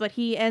happens, but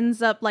he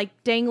ends up like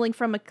dangling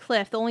from a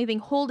cliff. The only thing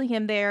holding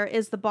him there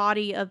is the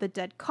body of the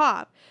dead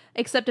cop.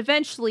 Except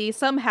eventually,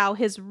 somehow,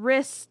 his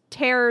wrist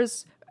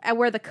tears at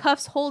where the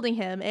cuff's holding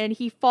him, and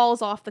he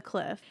falls off the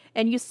cliff.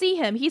 And you see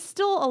him, he's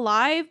still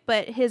alive,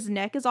 but his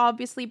neck is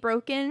obviously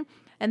broken.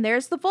 And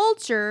there's the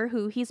vulture,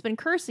 who he's been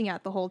cursing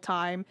at the whole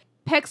time,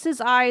 pecks his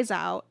eyes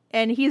out,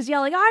 and he's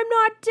yelling, "I'm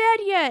not dead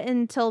yet,"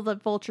 until the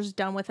vulture's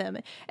done with him.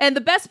 And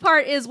the best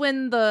part is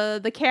when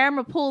the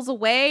camera pulls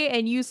away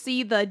and you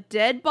see the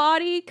dead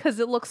body, because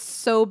it looks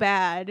so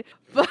bad.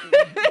 But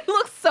it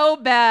looks so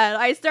bad.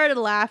 I started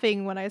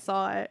laughing when I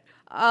saw it.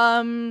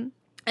 And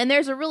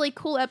there's a really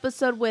cool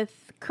episode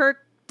with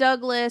Kirk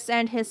Douglas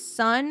and his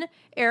son,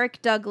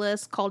 Eric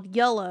Douglas, called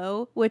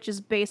Yellow, which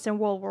is based in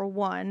World War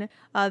One.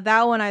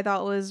 That one I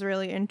thought was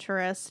really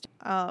interesting.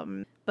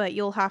 But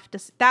you'll have to...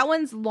 That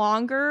one's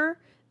longer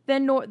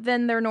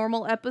than their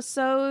normal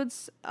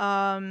episodes.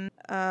 So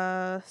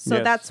Yes.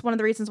 that's one of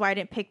the reasons why I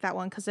didn't pick that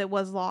one, because it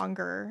was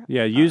longer.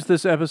 Yeah, use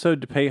this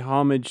episode to pay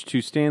homage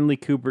to Stanley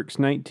Kubrick's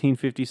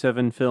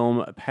 1957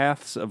 film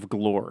Paths of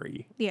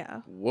Glory.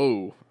 Yeah.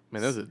 whoa,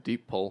 man, that's a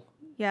deep pull.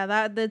 Yeah,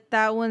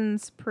 that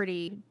one's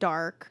pretty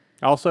dark.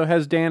 Also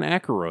has Dan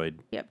Aykroyd.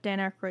 Yep, Dan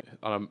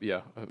Aykroyd.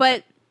 Yeah.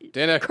 But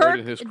Dan Aykroyd Kirk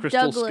and his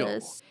crystal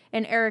Douglas skull.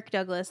 and Eric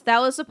Douglas. That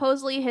was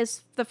supposedly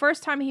the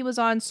first time he was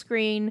on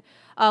screen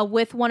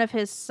with one of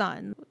his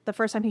sons. The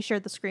first time he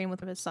shared the screen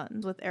with his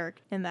sons, with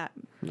Eric in that.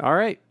 All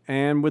right,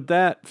 and with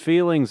that,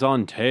 feelings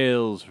on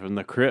Tales from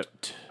the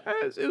Crypt.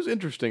 It was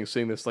interesting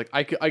seeing this. Like,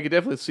 I could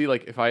definitely see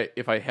like if I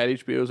had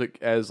HBO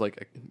as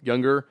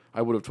younger,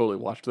 I would have totally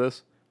watched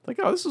this. Like,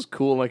 oh, this is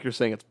cool. And like you're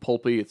saying, it's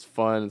pulpy, it's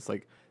fun,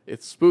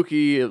 it's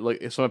spooky.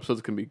 Like some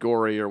episodes can be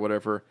gory or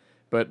whatever.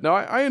 But no,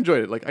 I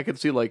enjoyed it. Like, I could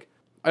see like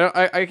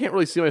I can't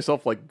really see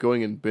myself like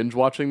going and binge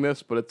watching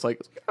this, but it's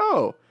like,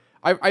 oh,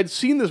 I'd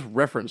seen this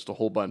referenced a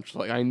whole bunch.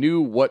 Like, I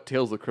knew what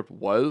Tales of the Crypt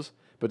was,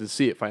 but to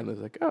see it finally,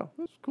 it's like, oh,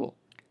 that's cool.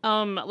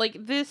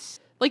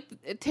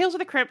 Tales of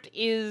the Crypt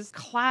is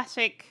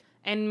classic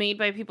and made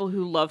by people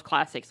who love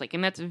classics,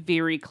 and that's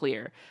very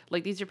clear.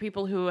 Like, these are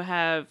people who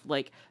have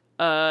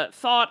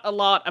thought a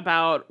lot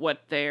about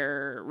what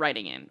they're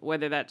writing in,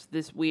 whether that's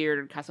this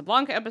weird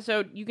Casablanca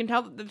episode. You can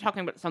tell that they're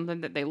talking about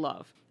something that they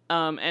love.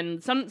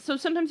 So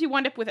sometimes you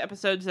wind up with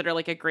episodes that are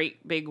like a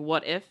great big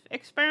what if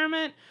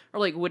experiment, or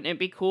like, wouldn't it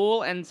be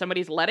cool? And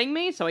somebody's letting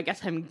me, so I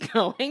guess I'm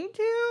going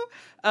to.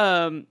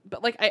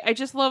 But like, I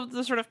just love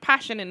the sort of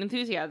passion and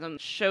enthusiasm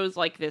shows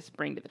like this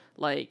bring to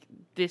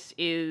this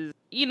is,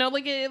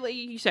 like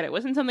you said, it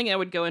wasn't something I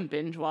would go and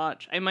binge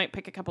watch. I might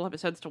pick a couple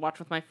episodes to watch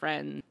with my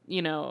friends,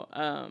 and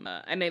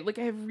I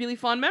have really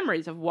fond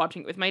memories of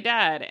watching it with my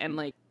dad, and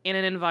like in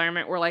an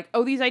environment where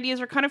oh, these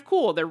ideas are kind of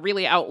cool. They're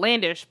really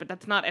outlandish, but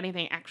that's not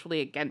anything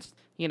actually against,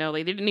 they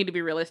didn't need to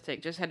be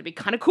realistic, just had to be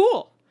kind of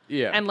cool.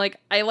 Yeah. And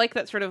I like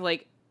that sort of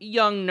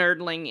young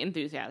nerdling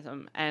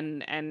enthusiasm,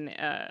 and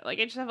I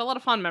just have a lot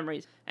of fond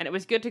memories, and it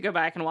was good to go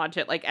back and watch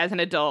it as an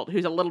adult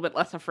who's a little bit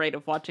less afraid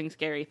of watching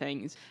scary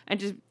things and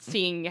just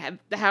seeing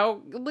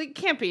how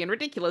campy and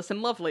ridiculous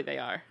and lovely they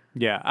are.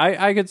 Yeah,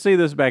 I could see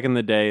this back in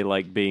the day,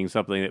 like being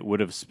something that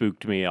would have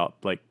spooked me out,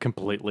 like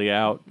completely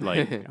out.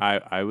 Like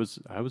I was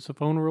a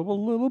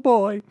vulnerable little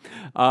boy,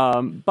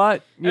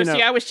 but you know,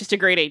 see, I was just a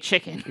grade 8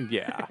 chicken.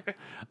 yeah,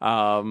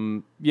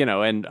 you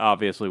know, and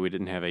obviously we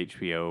didn't have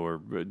HBO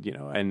or you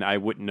know, and I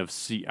wouldn't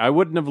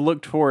have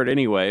looked for it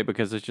anyway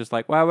because it's just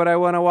like, why would I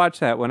want to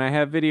watch that when I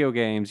have video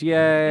games?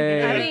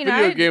 Yay! I mean,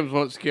 Video games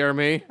won't scare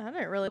me. I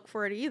didn't really look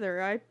for it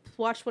either. I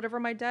watched whatever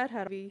my dad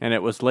had. And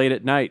it was late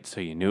at night,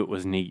 so you knew it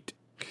was neat.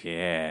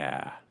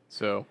 Yeah.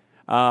 So,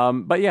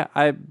 but yeah,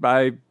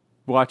 I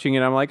watching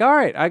it, I'm like, all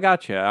right, I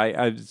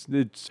gotcha.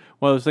 It's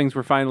one of those things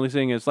we're finally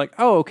seeing. It's like,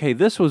 oh, okay,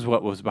 this was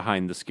what was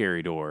behind the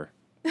scary door.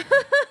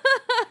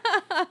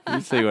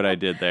 You see what I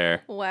did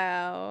there?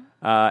 Wow.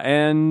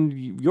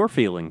 And your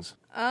feelings?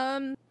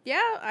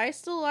 Yeah, I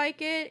still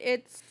like it.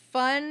 It's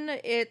fun.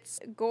 It's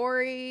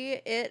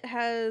gory. It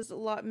has a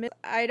lot.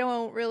 I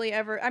don't really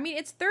ever. I mean,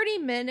 it's 30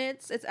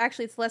 minutes. It's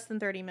less than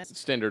 30 minutes.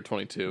 standard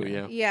 22,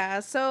 yeah. Yeah,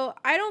 so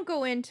I don't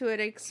go into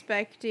it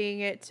expecting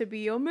it to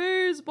be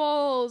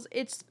amazeballs.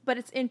 But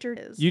it's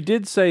interesting. You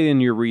did say in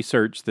your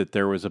research that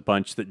there was a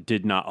bunch that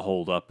did not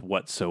hold up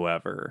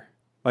whatsoever.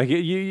 Like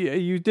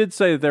you did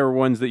say that there were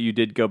ones that you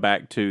did go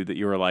back to that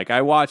you were like,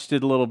 I watched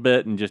it a little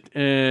bit and just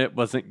it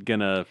wasn't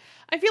gonna.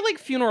 I feel like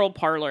Funeral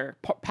Parlor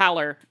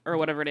or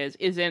whatever it is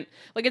isn't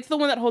like it's the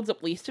one that holds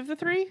up least of the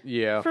three.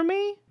 Yeah. For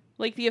me,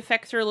 like the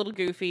effects are a little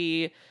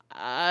goofy.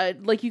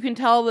 Like you can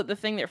tell that the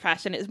thing they're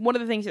fascinated one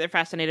of the things that they're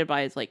fascinated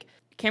by is like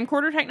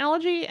camcorder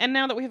technology. And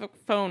now that we have a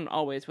phone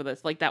always with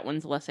us, like that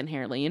one's less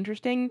inherently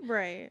interesting.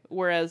 Right.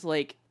 Whereas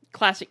like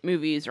classic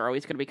movies are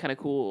always going to be kind of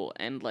cool,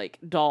 and like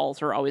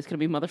dolls are always going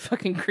to be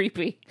motherfucking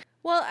creepy.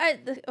 Well,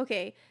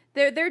 okay.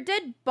 They're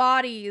dead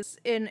bodies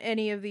in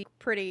any of the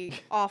pretty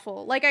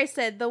awful. Like I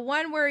said, the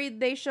one where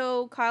they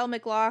show Kyle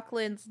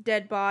MacLachlan's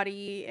dead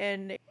body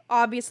and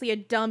obviously a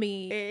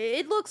dummy,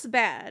 it looks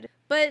bad.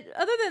 But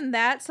other than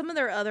that, some of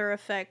their other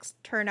effects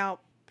turn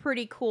out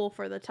pretty cool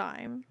for the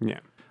time. Yeah.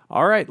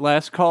 All right,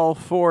 last call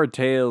for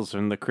Tales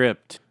from the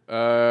Crypt.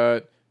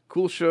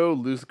 Cool show,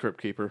 lose the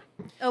Crypt Keeper.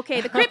 Okay,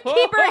 the Crypt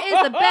Keeper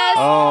is the best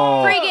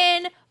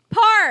friggin'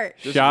 part.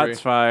 Disagree. Shots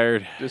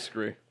fired.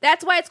 Disagree.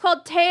 That's why it's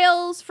called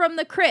Tales from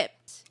the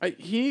Crypt.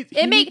 You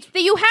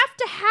have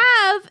to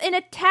have an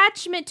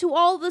attachment to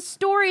all the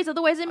stories,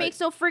 otherwise it makes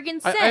no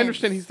friggin' sense. I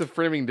understand he's the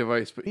framing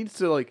device, but he needs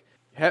to like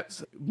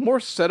have more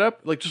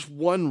setup, like just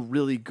one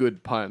really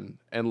good pun,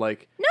 and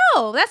like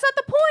no, that's not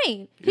the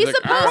point. He's like,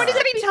 supposed What is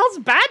it? He tells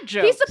bad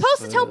jokes. He's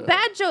supposed to tell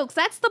bad jokes.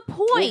 That's the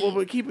point.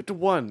 well, keep it to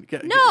one.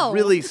 No.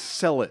 Really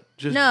sell it.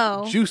 Just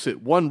No. juice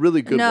it. One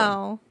really good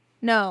one.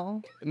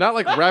 No. Not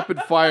like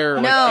rapid fire,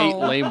 like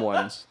No. 8 lame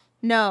ones.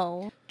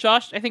 No.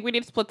 Josh, I think we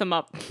need to split them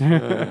up.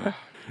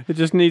 It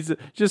just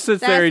sits That's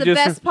there. the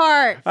best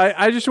part.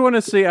 I just want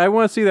to see. I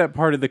want to see that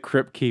part of the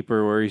Crypt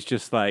Keeper where he's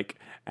just like,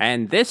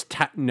 and this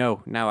time,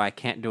 no, I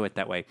can't do it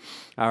that way.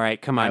 All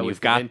right, come on, you've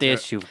got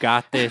this. You've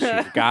got this.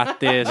 You've got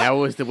this. That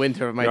was the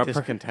winter of my You're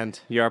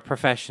discontent. You're a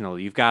professional.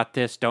 You've got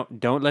this.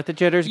 Don't let the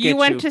jitters get you. You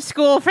went to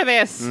school for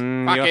this.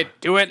 Fuck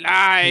it, do it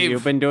live.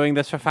 You've been doing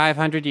this for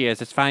 500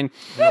 years. It's fine.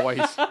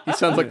 He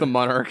sounds like the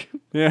monarch.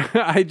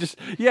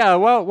 Yeah,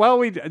 while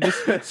we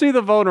just see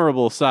the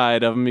vulnerable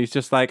side of him, he's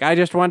just like, I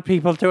just want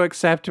people to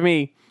accept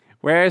me.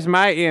 Where's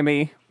my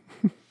Emmy?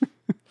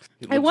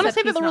 I want to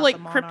say that he's there were not like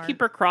the Crypt monarch.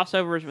 Keeper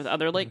crossovers with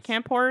other like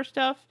camp horror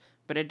stuff,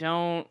 but I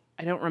don't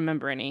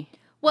remember any.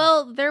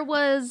 Well, there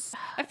was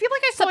I feel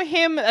like I saw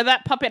him,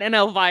 that puppet, in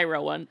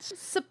Elvira once.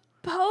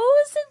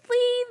 supposedly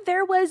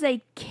there was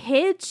a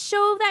kids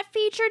show that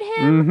featured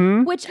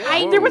him, which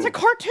There was a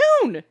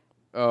cartoon.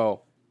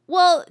 Oh.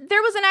 Well,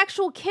 there was an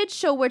actual kids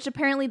show which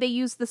apparently they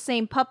used the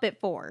same puppet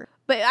for.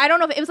 But I don't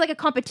know if it was like a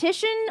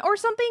competition or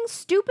something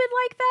stupid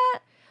like that.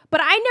 But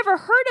I never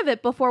heard of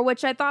it before,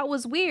 which I thought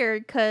was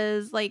weird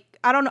because, like,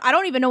 I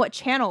don't even know what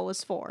channel it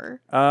was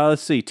for.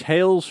 Let's see.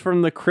 Tales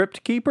from the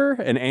Crypt Keeper,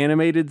 an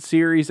animated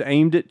series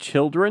aimed at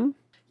children.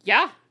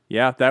 Yeah.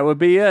 Yeah, that would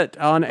be it.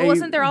 But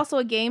wasn't there also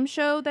a game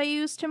show they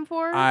used him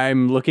for?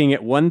 I'm looking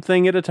at one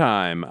thing at a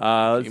time.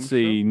 Let's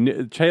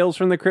see. Tales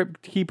from the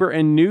Crypt Keeper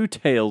and New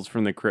Tales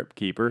from the Crypt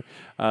Keeper.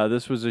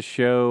 This was a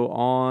show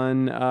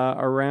on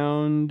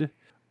around,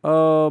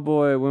 oh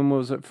boy, when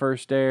was it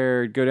first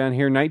aired? Go down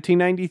here,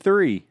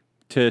 1993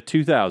 to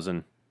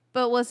 2000.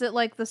 But was it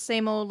like the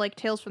same old like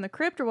Tales from the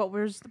Crypt, or what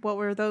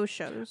were those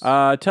shows?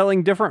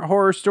 Telling different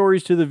horror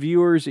stories to the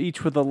viewers,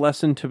 each with a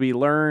lesson to be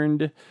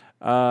learned.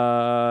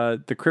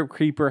 The Crypt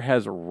Keeper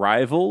has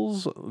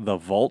rivals, the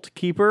Vault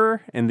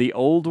Keeper, and the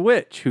Old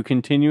Witch, who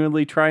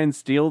continually try and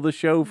steal the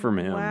show from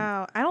him.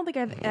 Wow, I don't think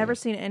I've ever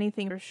seen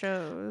anything for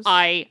shows.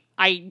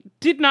 I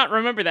did not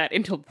remember that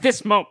until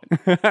this moment.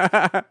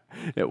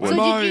 It was.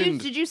 So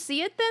did you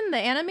see it then, the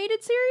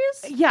animated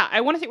series? Yeah,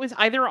 I want to say it was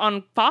either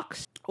on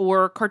Fox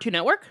or Cartoon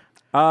Network.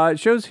 It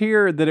shows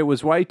here that it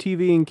was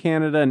YTV in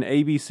Canada and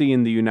ABC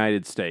in the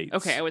United States.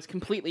 Okay, I was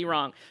completely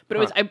wrong. But it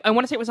was I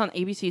want to say it was on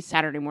ABC's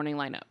Saturday morning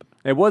lineup.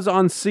 It was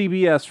on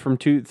CBS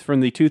from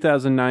the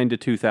 2009 to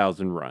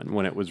 2000 run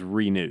when it was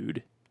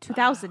renewed.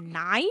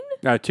 2009?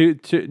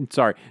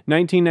 Sorry,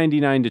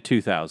 1999 to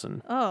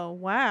 2000. Oh,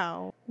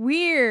 wow.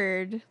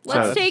 Weird.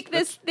 Let's take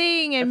this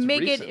thing and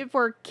make recent. it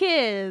for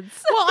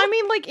kids. Well, I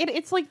mean, like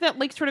it's like that,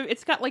 like sort of.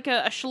 It's got like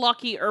a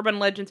schlocky urban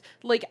legends.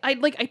 I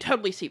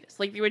totally see this.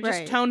 Like you would just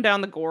Right. tone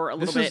down the gore a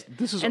little bit,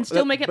 this is and still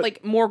that- make it but-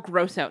 like more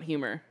gross out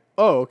humor.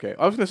 Oh, okay.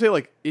 I was gonna say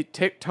like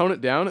tone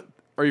it down.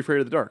 Are you afraid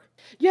of the dark?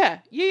 Yeah.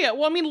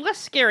 Well, I mean, less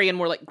scary and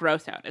more like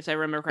gross out, as I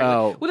remember correctly.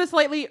 Oh. With a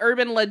slightly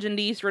urban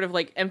legendy sort of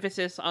like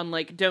emphasis on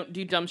like don't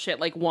do dumb shit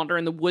like wander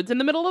in the woods in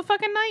the middle of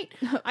fucking night.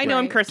 I know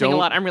I'm Right. cursing a Don't-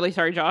 lot. I'm really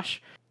sorry,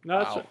 Josh.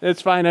 No,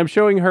 it's fine. I'm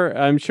showing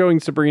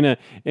Sabrina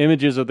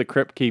images of the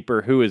Crypt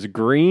Keeper, who is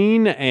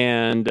green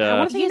and I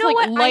want to say You he's know like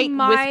what? I light,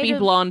 might wispy have-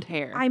 blonde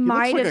hair. I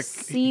might have He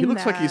seen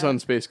looks like he's that. on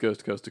Space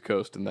Ghost Coast to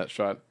Coast in that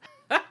shot.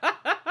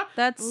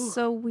 That's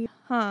so weird.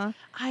 Huh.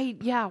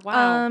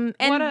 Wow. And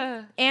What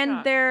a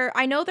shot.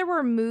 I know there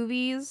were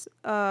movies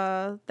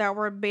that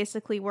were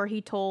basically where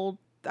he told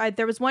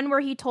there was one where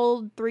he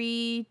told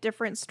 3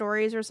 different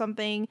stories or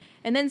something,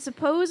 and then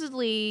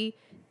supposedly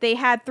they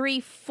had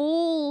 3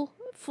 full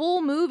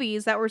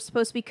movies that were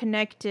supposed to be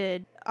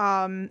connected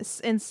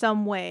in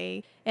some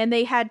way, and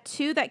they had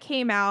 2 that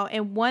came out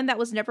and one that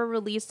was never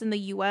released in the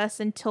US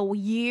until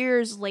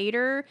years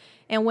later,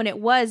 and when it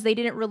was, they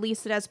didn't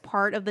release it as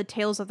part of the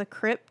Tales of the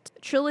Crypt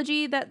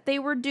trilogy that they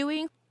were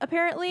doing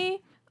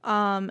apparently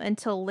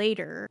until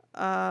later.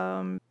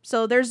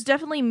 So there's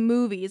definitely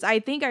movies. I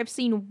think I've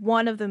seen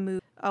one of the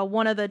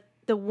one of the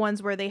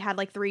ones where they had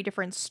like 3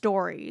 different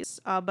stories,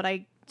 but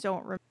I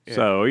don't remember.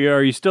 So,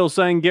 are you still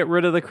saying get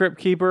rid of the Crypt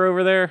Keeper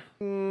over there?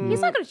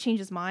 He's not going to change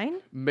his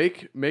mind.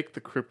 Make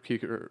the Crypt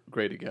Keeper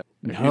great again.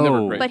 No. He's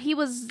never great. But he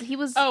was.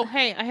 Oh,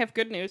 hey, I have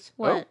good news.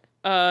 What?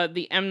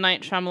 The M.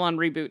 Night Shyamalan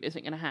reboot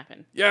isn't going to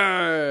happen.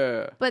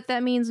 Yeah. But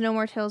that means no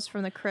more Tales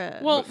from the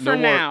Crypt. Well, But for no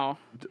more- now.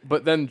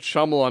 But then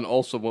Shyamalan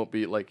also won't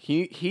be like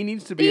he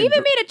needs to be. they in even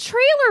dir- made a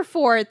trailer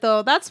for it,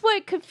 though. That's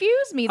what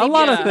confused me. They A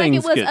lot made of it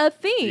things like it was get- a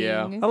thing.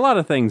 Yeah. A lot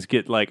of things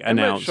get like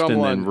announced and then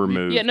Shyamalan-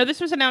 removed. Yeah, no, this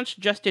was announced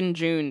just in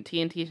June.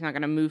 TNT is not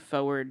going to move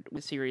forward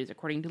with the series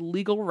according to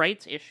legal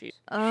rights issues.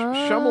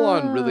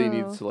 Shyamalan really Oh.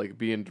 needs to like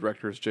be in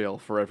director's jail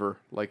forever.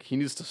 Like he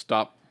needs to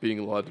stop being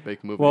allowed to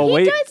make movies. Well, He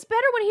wait. does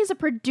better when he's a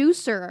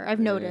producer, I've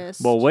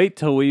noticed. Well, wait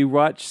till we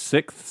watch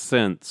Sixth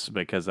Sense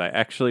because I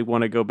actually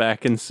want to go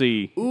back and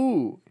see.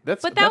 Ooh,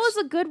 but that was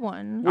a good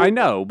one. I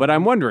know, but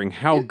I'm wondering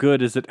how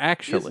good is it Is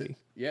actually? it?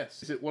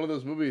 Yes. Is it one of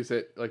those movies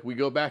that like we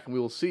go back and we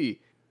will see?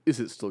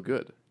 Is it still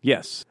good?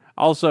 Yes.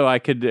 Also,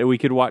 we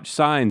could watch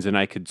Signs and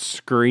I could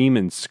scream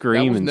and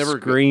scream was and never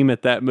good. scream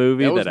at that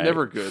movie. That was I-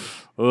 never good.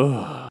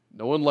 Ugh.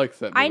 No one likes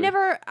that movie.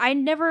 I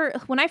never,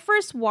 when I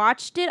first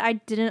watched it, I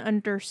didn't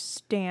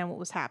understand what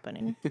was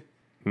happening.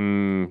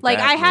 Like,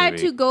 that I had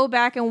movie. to go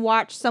back and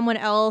watch someone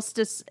else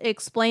to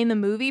explain the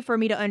movie for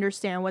me to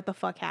understand what the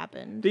fuck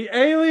happened. The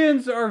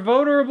aliens are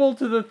vulnerable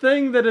to the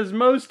thing that is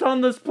most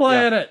on this Yeah,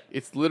 planet.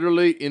 it's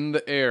literally in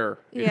the air.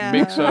 It Yeah.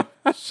 makes up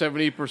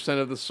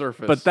 70% of the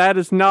surface. But that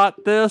is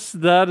not this.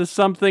 That is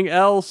something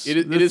else. It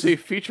is a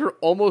feature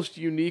almost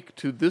unique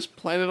to this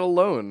planet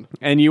alone.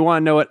 And you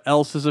want to know what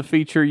else is a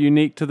feature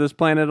unique to this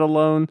planet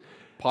alone?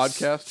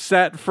 Podcast.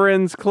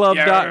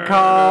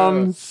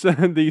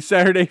 SatFriendsClub.com, the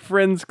Saturday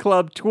Friends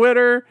Club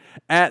Twitter,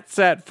 at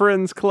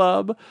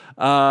SatFriendsClub.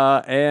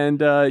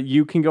 And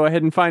you can go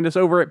ahead and find us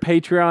over at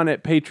Patreon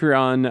at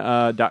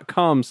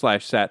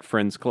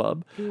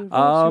patreon.com/SatFriendsClub.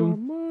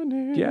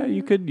 Yeah,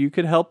 you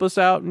could help us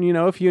out, and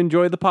if you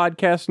enjoy the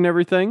podcast and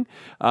everything.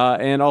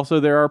 And also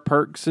there are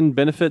perks and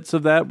benefits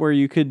of that where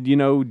you could,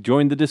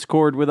 join the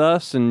Discord with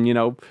us and,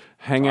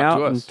 hang Talk out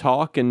to and us.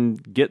 talk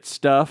and get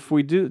stuff.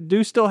 We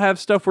do still have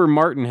stuff where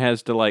Martin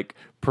has to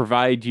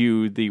provide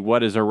you the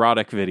what is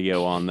erotic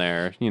video on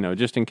there,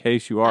 just in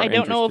case you are I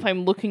don't know if interested.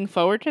 I'm looking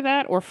forward to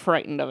that or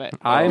frightened of it.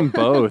 I'm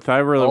both. I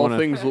really All want to.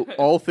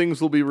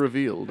 things will be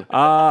revealed.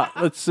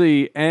 Let's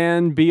see.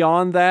 And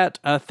beyond that,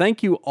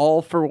 thank you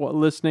all for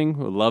listening.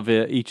 We love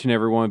it, each and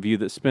every one of you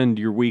that spend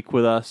your week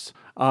with us.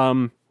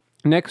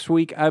 Next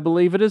week, I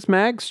believe it is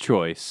Mag's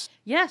choice.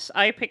 Yes,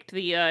 I picked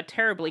the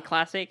terribly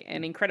classic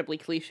and incredibly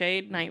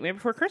cliched Nightmare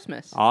Before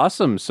Christmas.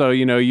 Awesome. So,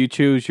 you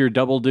choose your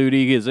double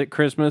duty. Is it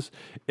Christmas?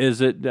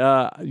 Is it,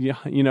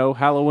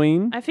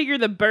 Halloween? I figure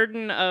the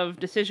burden of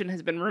decision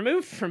has been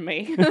removed from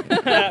me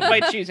by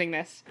choosing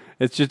this.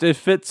 It's just, it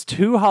fits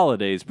 2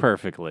 holidays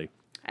perfectly.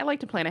 I like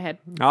to plan ahead.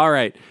 All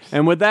right.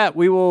 And with that,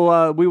 we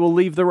will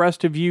leave the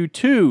rest of you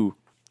to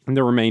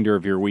the remainder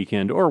of your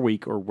weekend or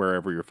week or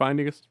wherever you're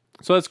finding us.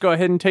 So let's go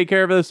ahead and take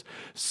care of this.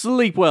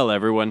 Sleep well,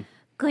 everyone.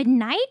 Good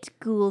night,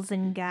 ghouls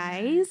and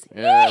guys.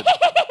 Yeah.